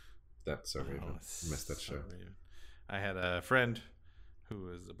 That's so Raven. I missed that show. Raven. I had a friend who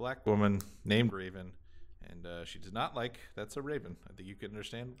was a black woman named Raven. And she did not like That's a Raven. I think you can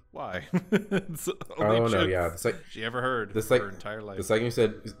understand why. She ever heard her entire life. The second you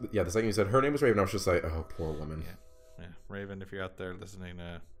said her name was Raven, I was just like, oh, poor woman. Yeah. Raven, if you're out there listening,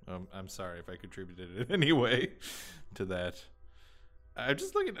 I'm sorry if I contributed in any way to that. I'm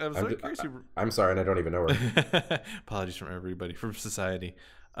just looking. I was I'm, really just, curious. I'm sorry, and I don't even know her. Apologies from everybody from society.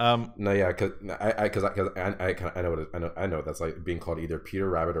 No, yeah, because I know what I know that's like being called either Peter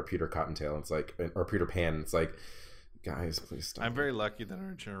Rabbit or Peter Cottontail. It's like, or Peter Pan. It's like, guys, please stop. I'm very lucky that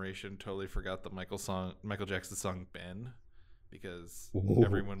our generation totally forgot the Michael Jackson song "Ben," because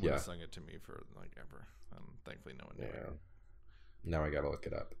everyone would have sung it to me for like ever. Thankfully, no one knew it. Now I gotta look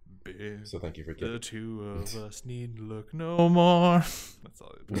it up. Ben, so thank you for giving. The two of us need look no more. That's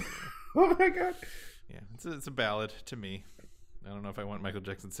all it is. Oh my god. Yeah, it's a ballad to me. I don't know if I want Michael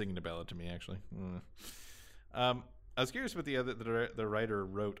Jackson singing a ballad to me, actually. I was curious what the writer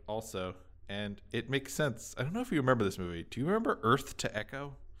wrote also, and it makes sense. I don't know if you remember this movie. Do you remember Earth to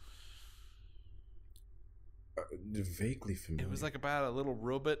Echo? Vaguely familiar. It was like about a little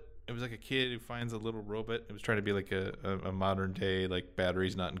robot. It was like a kid who finds a little robot. It was trying to be like a modern day, like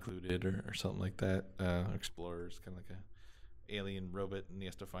batteries not included or something like that. Explorers, kind of like a alien robot, and he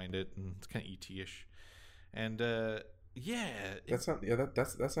has to find it, and it's kind of ET-ish. And yeah, that sounds familiar.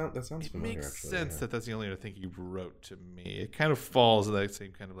 It makes actually, sense that that's the only other thing he wrote to me. It kind of falls in that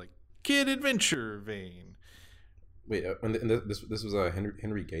same kind of like kid adventure vein. Wait, this was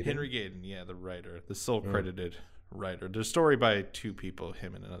Henry Gayden? Henry Gayden, yeah, the writer, the sole credited writer. There's a story by two people,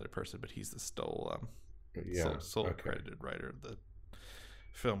 him and another person, but he's the sole credited writer of the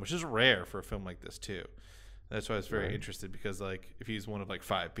film, which is rare for a film like this too. That's why I was very interested, because like if he's one of like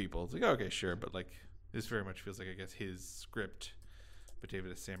five people, it's like okay, sure, but like this very much feels like I guess his script, but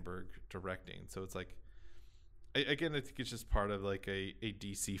David S. Sandberg directing. So it's like, I think it's just part of like a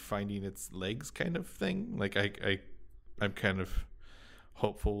DC finding its legs kind of thing. Like I'm kind of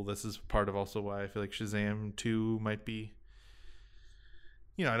hopeful this is part of also why I feel like Shazam 2 might be,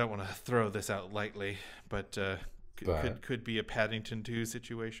 I don't want to throw this out lightly, but could be a Paddington 2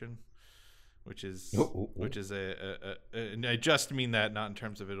 situation, which is and I just mean that not in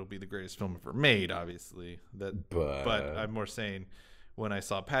terms of it'll be the greatest film ever made, obviously, but I'm more saying when I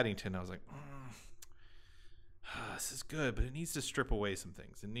saw Paddington, I was like, this is good, but it needs to strip away some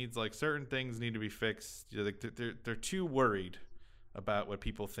things. It needs like certain things need to be fixed. They're too worried about what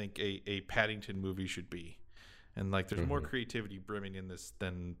people think a Paddington movie should be, and like there's more creativity brimming in this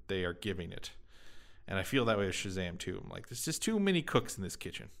than they are giving it. And I feel that way with Shazam too. I'm like, there's just too many cooks in this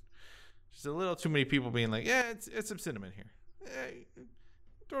kitchen. Just a little too many people being like, yeah, it's some cinnamon here.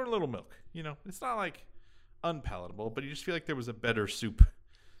 Throw in a little milk. It's not like unpalatable, but you just feel like there was a better soup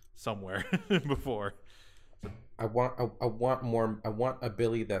somewhere before. I want more. I want a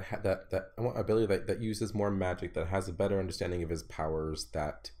Billy I want a Billy that uses more magic, that has a better understanding of his powers,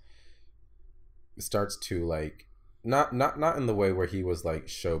 that starts to like not in the way where he was like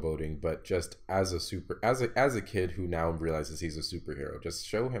showboating, but just as a kid who now realizes he's a superhero. Just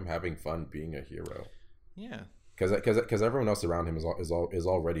show him having fun being a hero. Yeah. Because everyone else around him is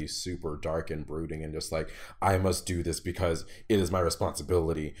already super dark and brooding, and just like, I must do this because it is my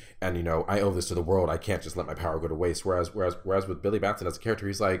responsibility, and I owe this to the world. I can't just let my power go to waste. Whereas with Billy Batson as a character,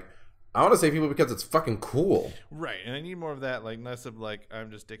 he's like, I want to save people because it's fucking cool. Right, and I need more of that, like less of like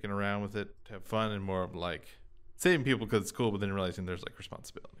I'm just dicking around with it to have fun, and more of like saving people because it's cool, but then realizing there's like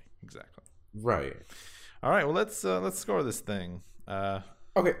responsibility. Exactly. Right. All right. Well, let's score this thing.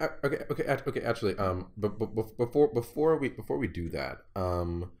 Okay. Actually, but before we do that,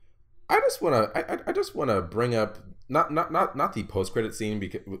 I just wanna bring up not the post credit scene,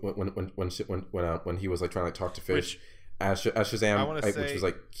 because when he was like trying to talk to Fish as Shazam, which was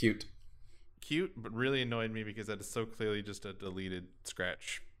like cute, but really annoyed me because that is so clearly just a deleted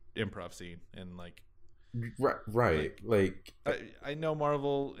scratch improv scene, and like. Right. Like I know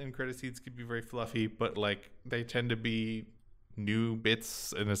Marvel in credit scenes can be very fluffy, but like they tend to be new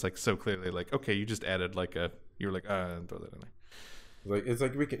bits, and it's like so clearly like, okay, you just added like you're like throw that in there. Like it's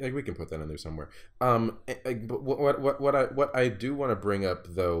like we can put that in there somewhere. But what I do want to bring up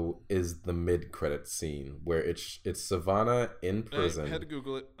though is the mid credit scene where it's Savannah in prison. I had to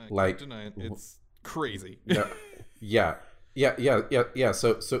Google it. I like can't deny it. It's crazy. Yeah.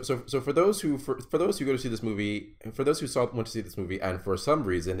 So for those who go to see this movie, and for those who went to see this movie, and for some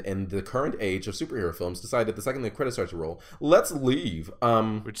reason in the current age of superhero films decided the second the credits start to roll, let's leave.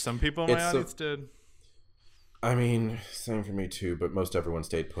 Which some people in my audience did. I mean, same for me too, but most everyone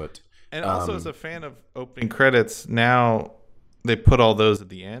stayed put. And also, as a fan of opening credits, now they put all those at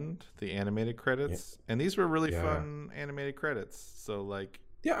the end, the animated credits, and these were really fun animated credits. So like,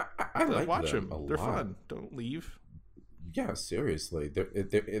 I like watch them. They're fun. Don't leave. Yeah, seriously.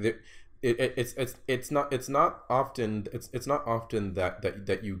 It's not often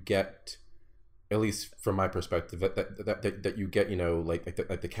that you get, at least from my perspective, that you get like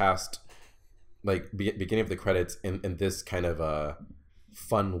the cast, like beginning of the credits in this kind of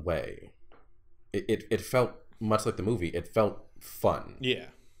fun way. It felt much like the movie. It felt fun. Yeah.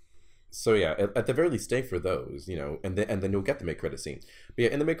 So yeah, at the very least, stay for those, and then you'll get the mid-credit scene. But yeah,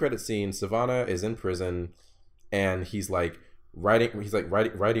 in the mid-credit scene, Savannah is in prison, and he's like writing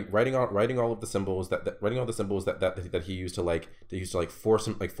all of the symbols that he used to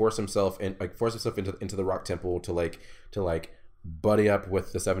force himself into the rock temple to buddy up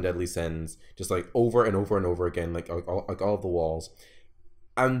with the seven deadly sins, just like over and over and over again, like all of the walls.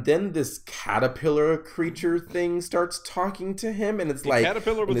 And then this caterpillar creature thing starts talking to him, and it's like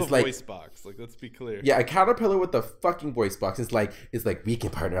caterpillar with a voice box. Like, let's be clear. Yeah, a caterpillar with a fucking voice box. It's like we can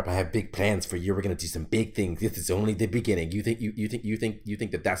partner up. I have big plans for you. We're gonna do some big things. This is only the beginning. You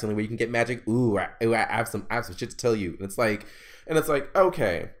think that that's the only way you can get magic? Ooh, I have some shit to tell you. And it's like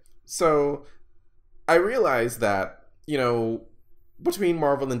okay. So I realized that between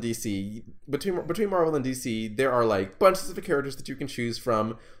Marvel and DC, there are like bunches of characters that you can choose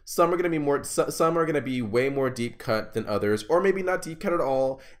from. Some are going to be way more deep cut than others, or maybe not deep cut at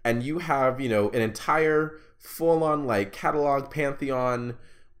all. And you have, an entire full on like catalog, pantheon,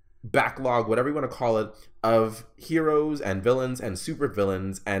 backlog, whatever you want to call it, of heroes and villains and super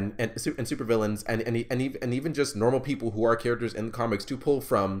villains and super villains and even just normal people who are characters in the comics to pull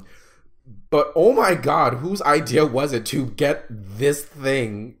from. But oh my god, whose idea was it to get this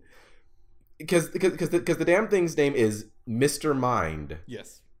thing? Because the damn thing's name is Mr. Mind.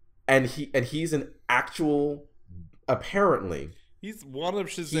 Yes. And he's an actual, apparently, he's one of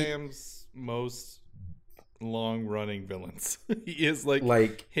Shazam's most long-running villains. He is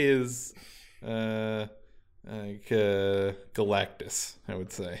like his Galactus, I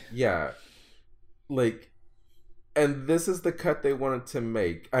would say. Yeah. And this is the cut they wanted to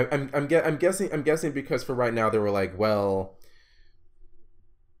make. I'm guessing because for right now they were like, well,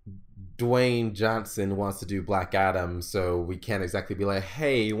 Dwayne Johnson wants to do Black Adam, so we can't exactly be like,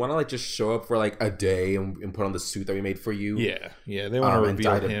 hey, you want to just show up for like a day and put on the suit that we made for you? Yeah, they want to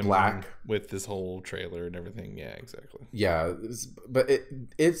reveal him black with this whole trailer and everything. Yeah, exactly. Yeah, but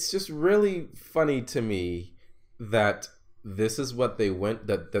it's just really funny to me that this is what they went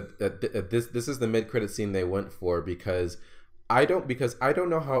this is the mid-credit scene they went for, because I don't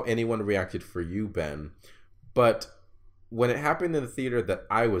know how anyone reacted for you, Ben, but when it happened in the theater that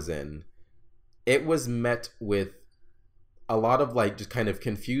I was in, it was met with a lot of like just kind of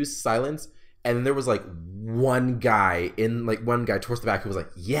confused silence, and there was like one guy towards the back who was like,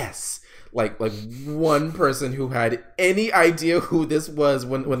 yes, like one person who had any idea who this was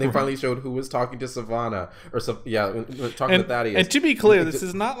when they finally showed who was talking to Savannah or talking to Thaddeus. And to be clear, this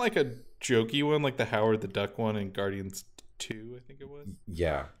is not like a jokey one like the Howard the Duck one in Guardians 2, I think it was.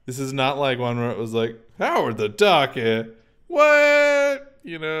 Yeah. This is not like one where it was like, Howard the Duck, what?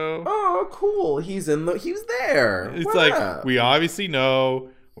 Oh, cool. He was there. It's like, we obviously know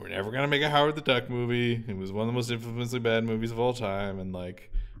we're never going to make a Howard the Duck movie. It was one of the most infamously bad movies of all time. And like,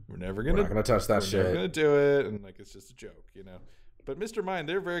 we're not gonna touch that shit. We're never gonna do it, and like it's just a joke, But Mr. Mind,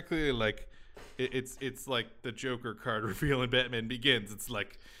 they're very clearly like, it's like the Joker card reveal in Batman Begins. It's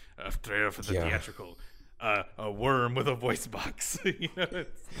like a trailer for the theatrical, a worm with a voice box. And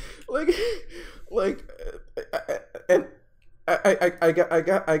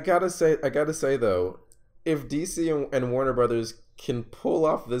I gotta say though, if DC and Warner Brothers can pull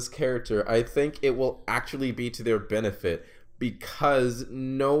off this character, I think it will actually be to their benefit. Because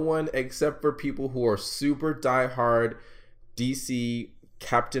no one except for people who are super diehard DC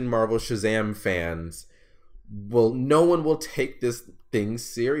Captain Marvel Shazam fans no one will take this thing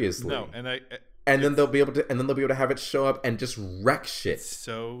seriously. No, and then they'll be able to have it show up and just wreck shit. It's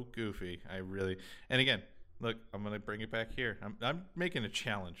so goofy. And again, look, I'm gonna bring it back here. I'm making a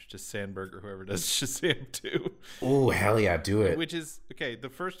challenge to Sandberg or whoever does Shazam 2. Oh hell yeah, do it. Which is okay. The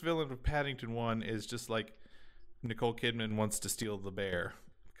first villain of Paddington 1 is just like Nicole Kidman wants to steal the bear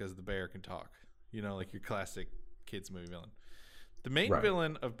because the bear can talk. Like your classic kids movie villain. The main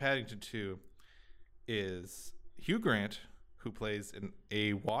villain of Paddington 2 is Hugh Grant, who plays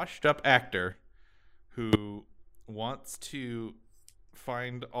a washed-up actor who wants to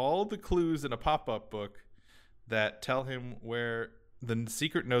find all the clues in a pop-up book that tell him where the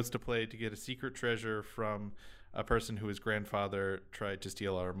secret notes to play to get a secret treasure from a person who his grandfather tried to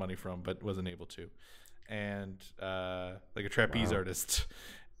steal our money from but wasn't able to. And like a trapeze artist,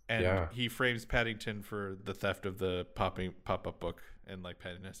 and he frames Paddington for the theft of the pop-up book, and like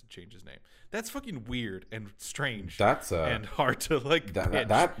Patton has to change his name. That's fucking weird and strange. That's and hard to like pitch.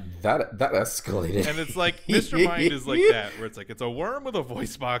 that escalated. And it's like Mr. Mind is like that, where it's like it's a worm with a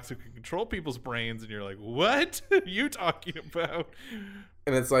voice box who can control people's brains, and you're like, what are you talking about?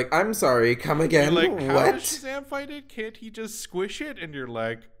 And it's like, I'm sorry, come again. You're like, what? how does Shazam fight it? Can't he just squish it? And you're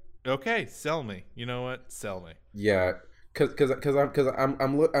like, okay, sell me. You know what? Sell me. Yeah, because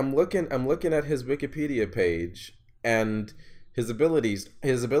I'm looking at his Wikipedia page, and his abilities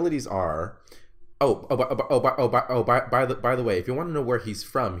are by the way, if you want to know where he's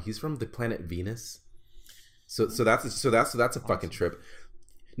from the planet Venus. So that's a fucking trip.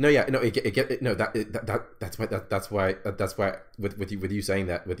 That's why with you saying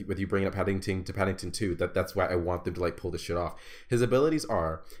that, with you bringing up Paddington 2, that's why I want them to like pull this shit off. His abilities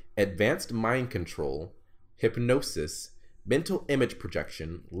are advanced mind control, hypnosis, mental image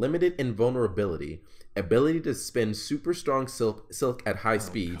projection, limited invulnerability, ability to spin super strong silk at high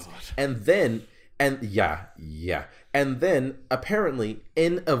speeds, God. and then apparently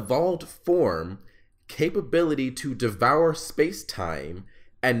in evolved form, capability to devour space-time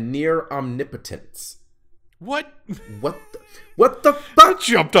and near omnipotence. What the fuck? That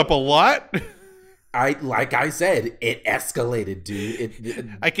jumped up a lot. Like I said, it escalated,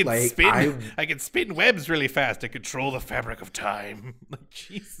 dude. I can spin webs really fast to control the fabric of time. Like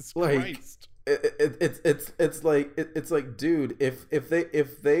Jesus Christ. It's like, dude,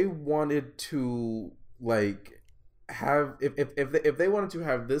 if they wanted to like have if they wanted to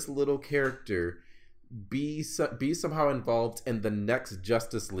have this little character be somehow involved in the next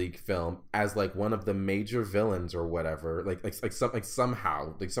Justice League film as like one of the major villains or whatever,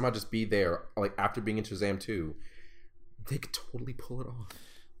 somehow just be there like after being in Shazam 2, they could totally pull it off.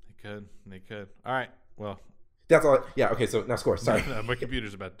 They could. All right. Well, that's all. Yeah. Okay. So now score. Sorry, my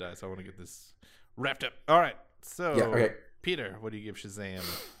computer's about to die, so I want to get this wrapped up. All right. So, yeah, okay. Peter, what do you give Shazam?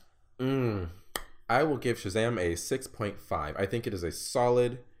 I will give Shazam a 6.5. I think it is a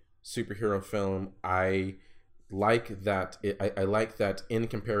solid superhero film. I like that. I like that in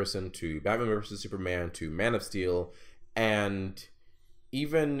comparison to Batman vs Superman, to Man of Steel, and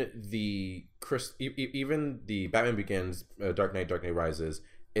even the Batman Begins, Dark Knight Rises.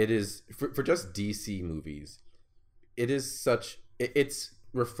 It is for just DC movies. It's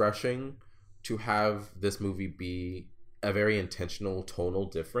refreshing to have this movie be a very intentional tonal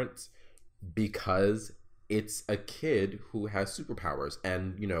difference, because it's a kid who has superpowers,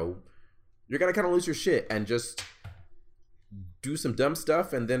 and you're gonna kind of lose your shit and just do some dumb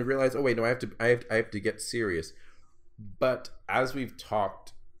stuff and then realize, oh wait, no, I have to get serious. But as we've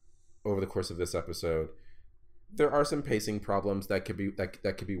talked over the course of this episode, there are some pacing problems that could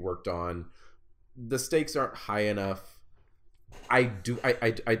be worked on. The stakes aren't high enough. I do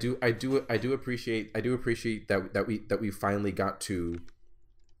appreciate that we finally got to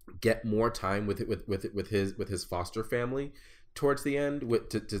get more time with his foster family towards the end,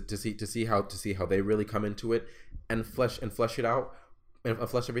 to see how they really come into it and flesh it out and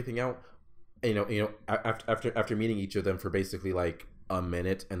flesh everything out. After meeting each of them for basically like a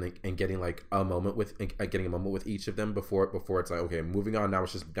minute and getting like a moment with each of them before it's like, okay, moving on, now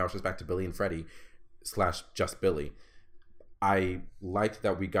it's just back to Billy and Freddy / just Billy. I liked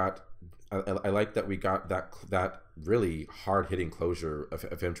that we got that really hard hitting closure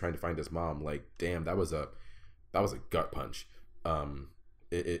of him trying to find his mom. Like, damn, that was a gut punch. That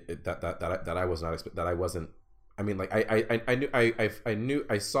I was not that I wasn't. I mean, like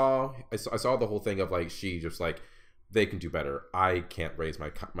I saw the whole thing of like, she just like, they can do better. I can't raise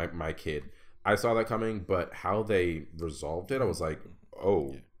my kid. I saw that coming, but how they resolved it, I was like,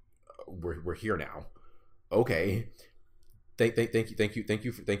 oh, we're here now. Okay. Thank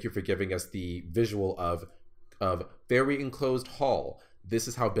you for giving us the visual of very enclosed hall. This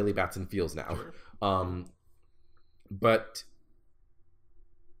is how Billy Batson feels now. Sure. But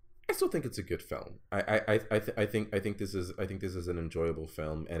I still think it's a good film. I think this is an enjoyable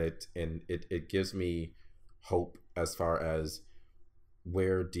film, and it gives me hope as far as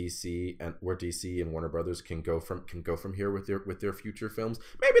where DC and Warner Brothers can go from here with their future films.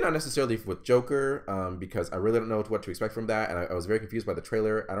 Maybe not necessarily with Joker, because I really don't know what to expect from that, and I was very confused by the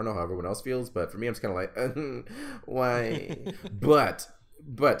trailer. I don't know how everyone else feels, but for me, I'm just kind of like, why? but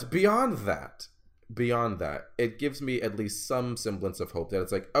beyond that, it gives me at least some semblance of hope that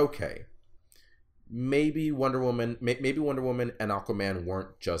it's like, okay, maybe Wonder Woman and Aquaman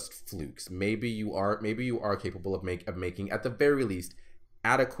weren't just flukes. Maybe you are capable of making at the very least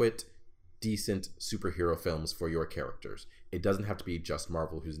adequate, decent superhero films for your characters. It doesn't have to be just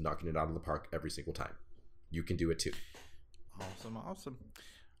Marvel who's knocking it out of the park every single time. You can do it too. Awesome.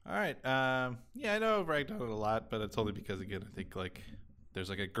 All right. Yeah, I know I've ragged on it a lot, but it's only because, again, I think like there's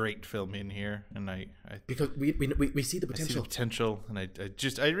like a great film in here, and I because we see the I see potential. the potential, and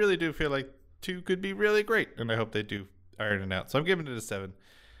I really do feel like 2 could be really great, and I hope they do iron it out. So I'm giving it a 7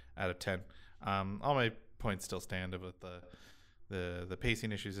 out of 10. All my points still stand about the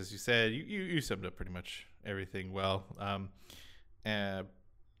pacing issues, as you said. You summed up pretty much everything well. And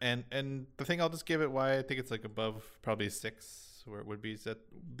the thing I'll just give it why I think it's like above probably a 6 where it would be is that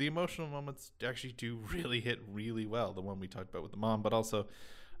the emotional moments actually do really hit really well. The one we talked about with the mom, but also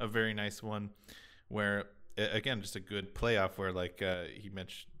a very nice one where, again, just a good playoff where like he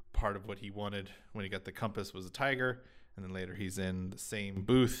mentioned part of what he wanted when he got the compass was a tiger, and then later he's in the same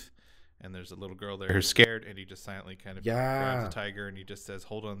booth and there's a little girl there who's scared, and he just silently kind of grabs the tiger and he just says,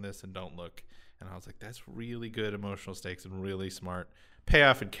 hold on this and don't look. And I was like, that's really good emotional stakes and really smart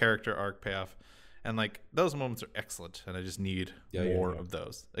payoff and character arc payoff. And like those moments are excellent, and I just need more of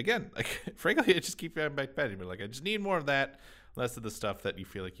those. Again, like frankly, I just keep going back to but like I just need more of that, less of the stuff that you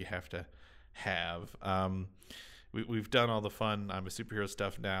feel like you have to have. We've done all the fun I'm a superhero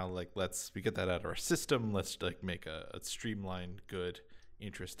stuff now. Like we get that out of our system. Let's like make a streamlined, good,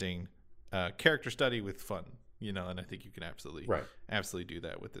 interesting character study with fun. And I think you can absolutely do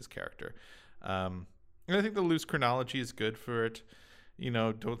that with this character. And I think the loose chronology is good for it.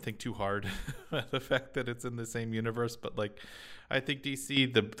 Don't think too hard about the fact that it's in the same universe. But like, I think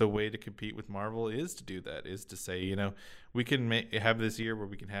DC, the way to compete with Marvel is to do that, is to say, we can have this year where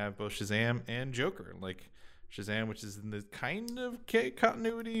we can have both Shazam and Joker. Like Shazam, which is in the kind of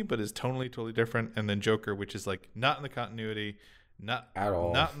continuity, but is totally different. And then Joker, which is like not in the continuity, not at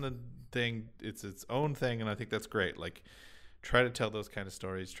all, not in the thing. It's its own thing. And I think that's great. Like, try to tell those kind of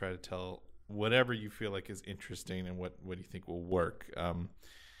stories. Try to tell whatever you feel like is interesting and what you think will work. I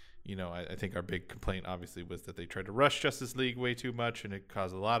think our big complaint obviously was that they tried to rush Justice League way too much, and it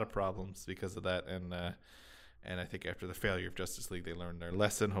caused a lot of problems because of that. And I think after the failure of Justice League, they learned their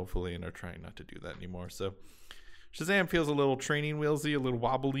lesson, hopefully, and are trying not to do that anymore. So Shazam feels a little training wheelsy, a little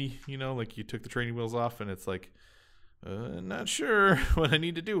wobbly, like you took the training wheels off and it's like, not sure what I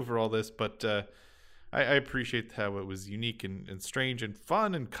need to do for all this, but I appreciate how it was unique and strange and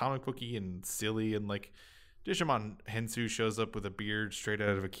fun and comic booky and silly, and like Digimon Hensu shows up with a beard straight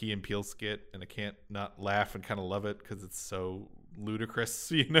out of a Key and Peele skit, and I can't not laugh and kind of love it because it's so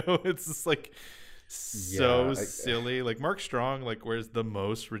ludicrous. It's just like silly. Like Mark Strong like wears the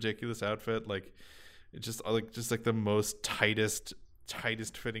most ridiculous outfit, like it's just like the most tightest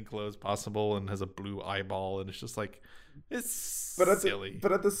fitting clothes possible, and has a blue eyeball, and it's just like it's silly.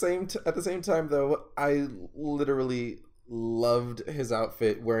 But at the same time though, I literally loved his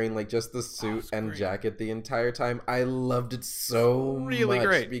outfit, wearing like just the suit and great. Jacket the entire time. I loved it so really much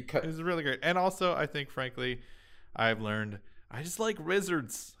great. Because it was really great. And also I think frankly I've learned I just like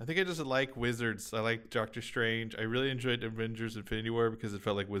wizards. I think I just like wizards. I like Doctor Strange. I really enjoyed Avengers Infinity War because it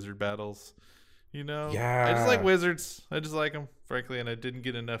felt like wizard battles. Yeah. I just like wizards. I just like them, frankly, and I didn't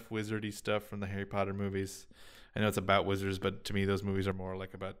get enough wizardy stuff from the Harry Potter movies. I know it's about wizards, but to me, those movies are more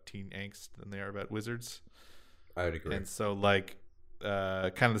like about teen angst than they are about wizards. I would agree. And so, like,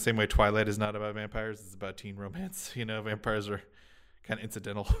 kind of the same way Twilight is not about vampires, it's about teen romance. Vampires are kind of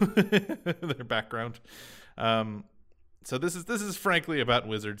incidental, their background. So this is frankly about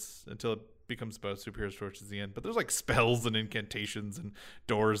wizards until it becomes about superheroes towards the end. But there's like spells and incantations and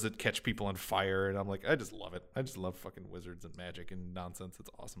doors that catch people on fire, and I'm like, I just love it. I just love fucking wizards and magic and nonsense. It's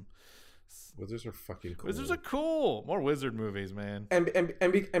awesome. Wizards are fucking cool. Wizards are cool. More wizard movies, man. Because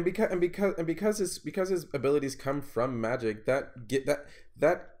his abilities come from magic, I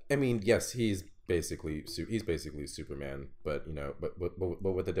mean, yes, he's basically Superman, but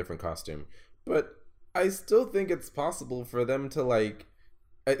but with a different costume. But I still think it's possible for them to like.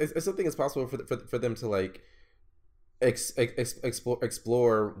 I still think it's possible for them to like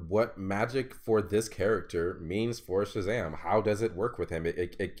explore what magic for this character means for Shazam. How does it work with him?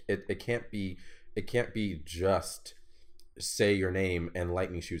 It can't be just say your name and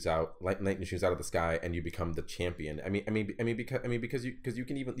lightning shoots out of the sky and you become the champion. I mean because you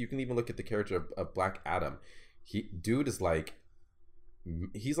can even look at the character of Black Adam. Dude is like,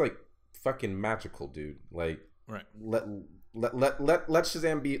 he's like fucking magical, dude. Like, right. Let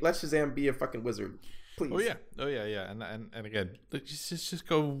Shazam be a fucking wizard, please. Oh yeah. And again, just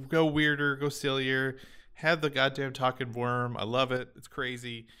go weirder, go sillier. Have the goddamn talking worm. I love it. It's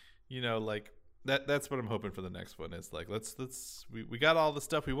crazy. Like that's what I'm hoping for the next one. Is like we got all the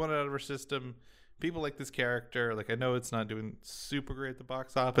stuff we wanted out of our system. People like this character. Like, I know it's not doing super great at the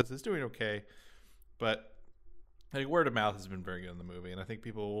box office. It's doing okay, but I think word of mouth has been very good in the movie, and I think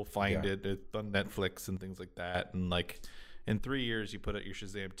people will find it on Netflix and things like that. And like, In 3 years, you put out your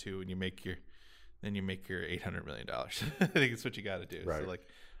Shazam 2 and you make your $800 million. I think it's what you got to do. Right. So like,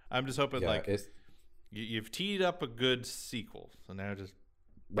 I'm just hoping Yeah, you've teed up a good sequel. So now just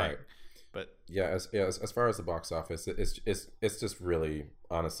bang. Right. But as far as the box office, it's just really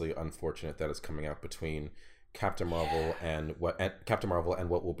honestly unfortunate that it's coming out between Captain Marvel and what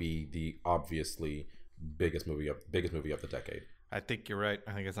will be the obviously biggest movie of the decade. I think you're right.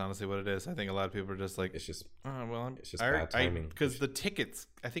 I think it's honestly what it is. I think a lot of people are just like, It's just it's just bad timing. Because the tickets,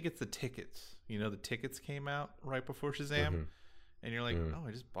 I think it's the tickets. You know, the tickets came out right before Shazam, and you're like, oh,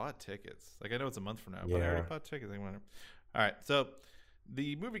 I just bought tickets. Like, I know it's a month from now, but I already bought tickets. All right, so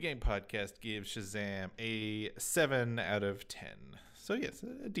the Movie Gang Podcast gives Shazam a 7 out of 10. So yes,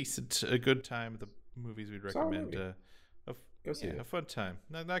 a good time. The movies we'd recommend. Go see it. A fun time.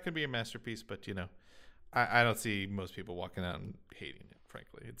 Not going to be a masterpiece, but you know, I don't see most people walking out and hating it.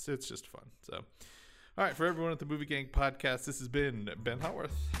 Frankly, it's just fun. So, all right, for everyone at the Movie Gang Podcast, this has been Ben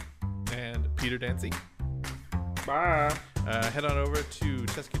Hotworth and Peter Dancy. Bye. Head on over to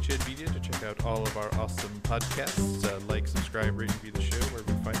Tusky Ched Media to check out all of our awesome podcasts. Like, subscribe, rate, and review the show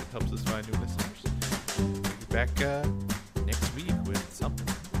wherever you find it. Helps us find new listeners. We'll be back next week with something.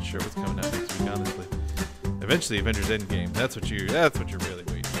 Not sure what's coming out next week, honestly. Eventually, Avengers Endgame. That's what you're really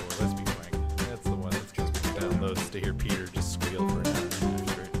waiting for. Let's be frank. That's the one that's going to downloads to hear Peter just squeal for an hour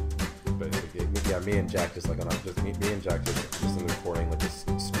straight. But yeah, me and Jack just like me and Jack just in the recording, like just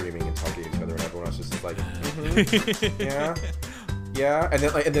screaming and talking to each other, and everyone else just like, yeah, and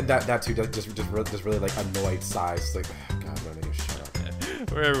then that too, just really like annoyed sighs, like, oh, God, no, shut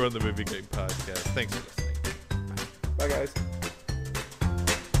up. We're everyone the Movie Gang Podcast. Thanks for listening. Bye guys.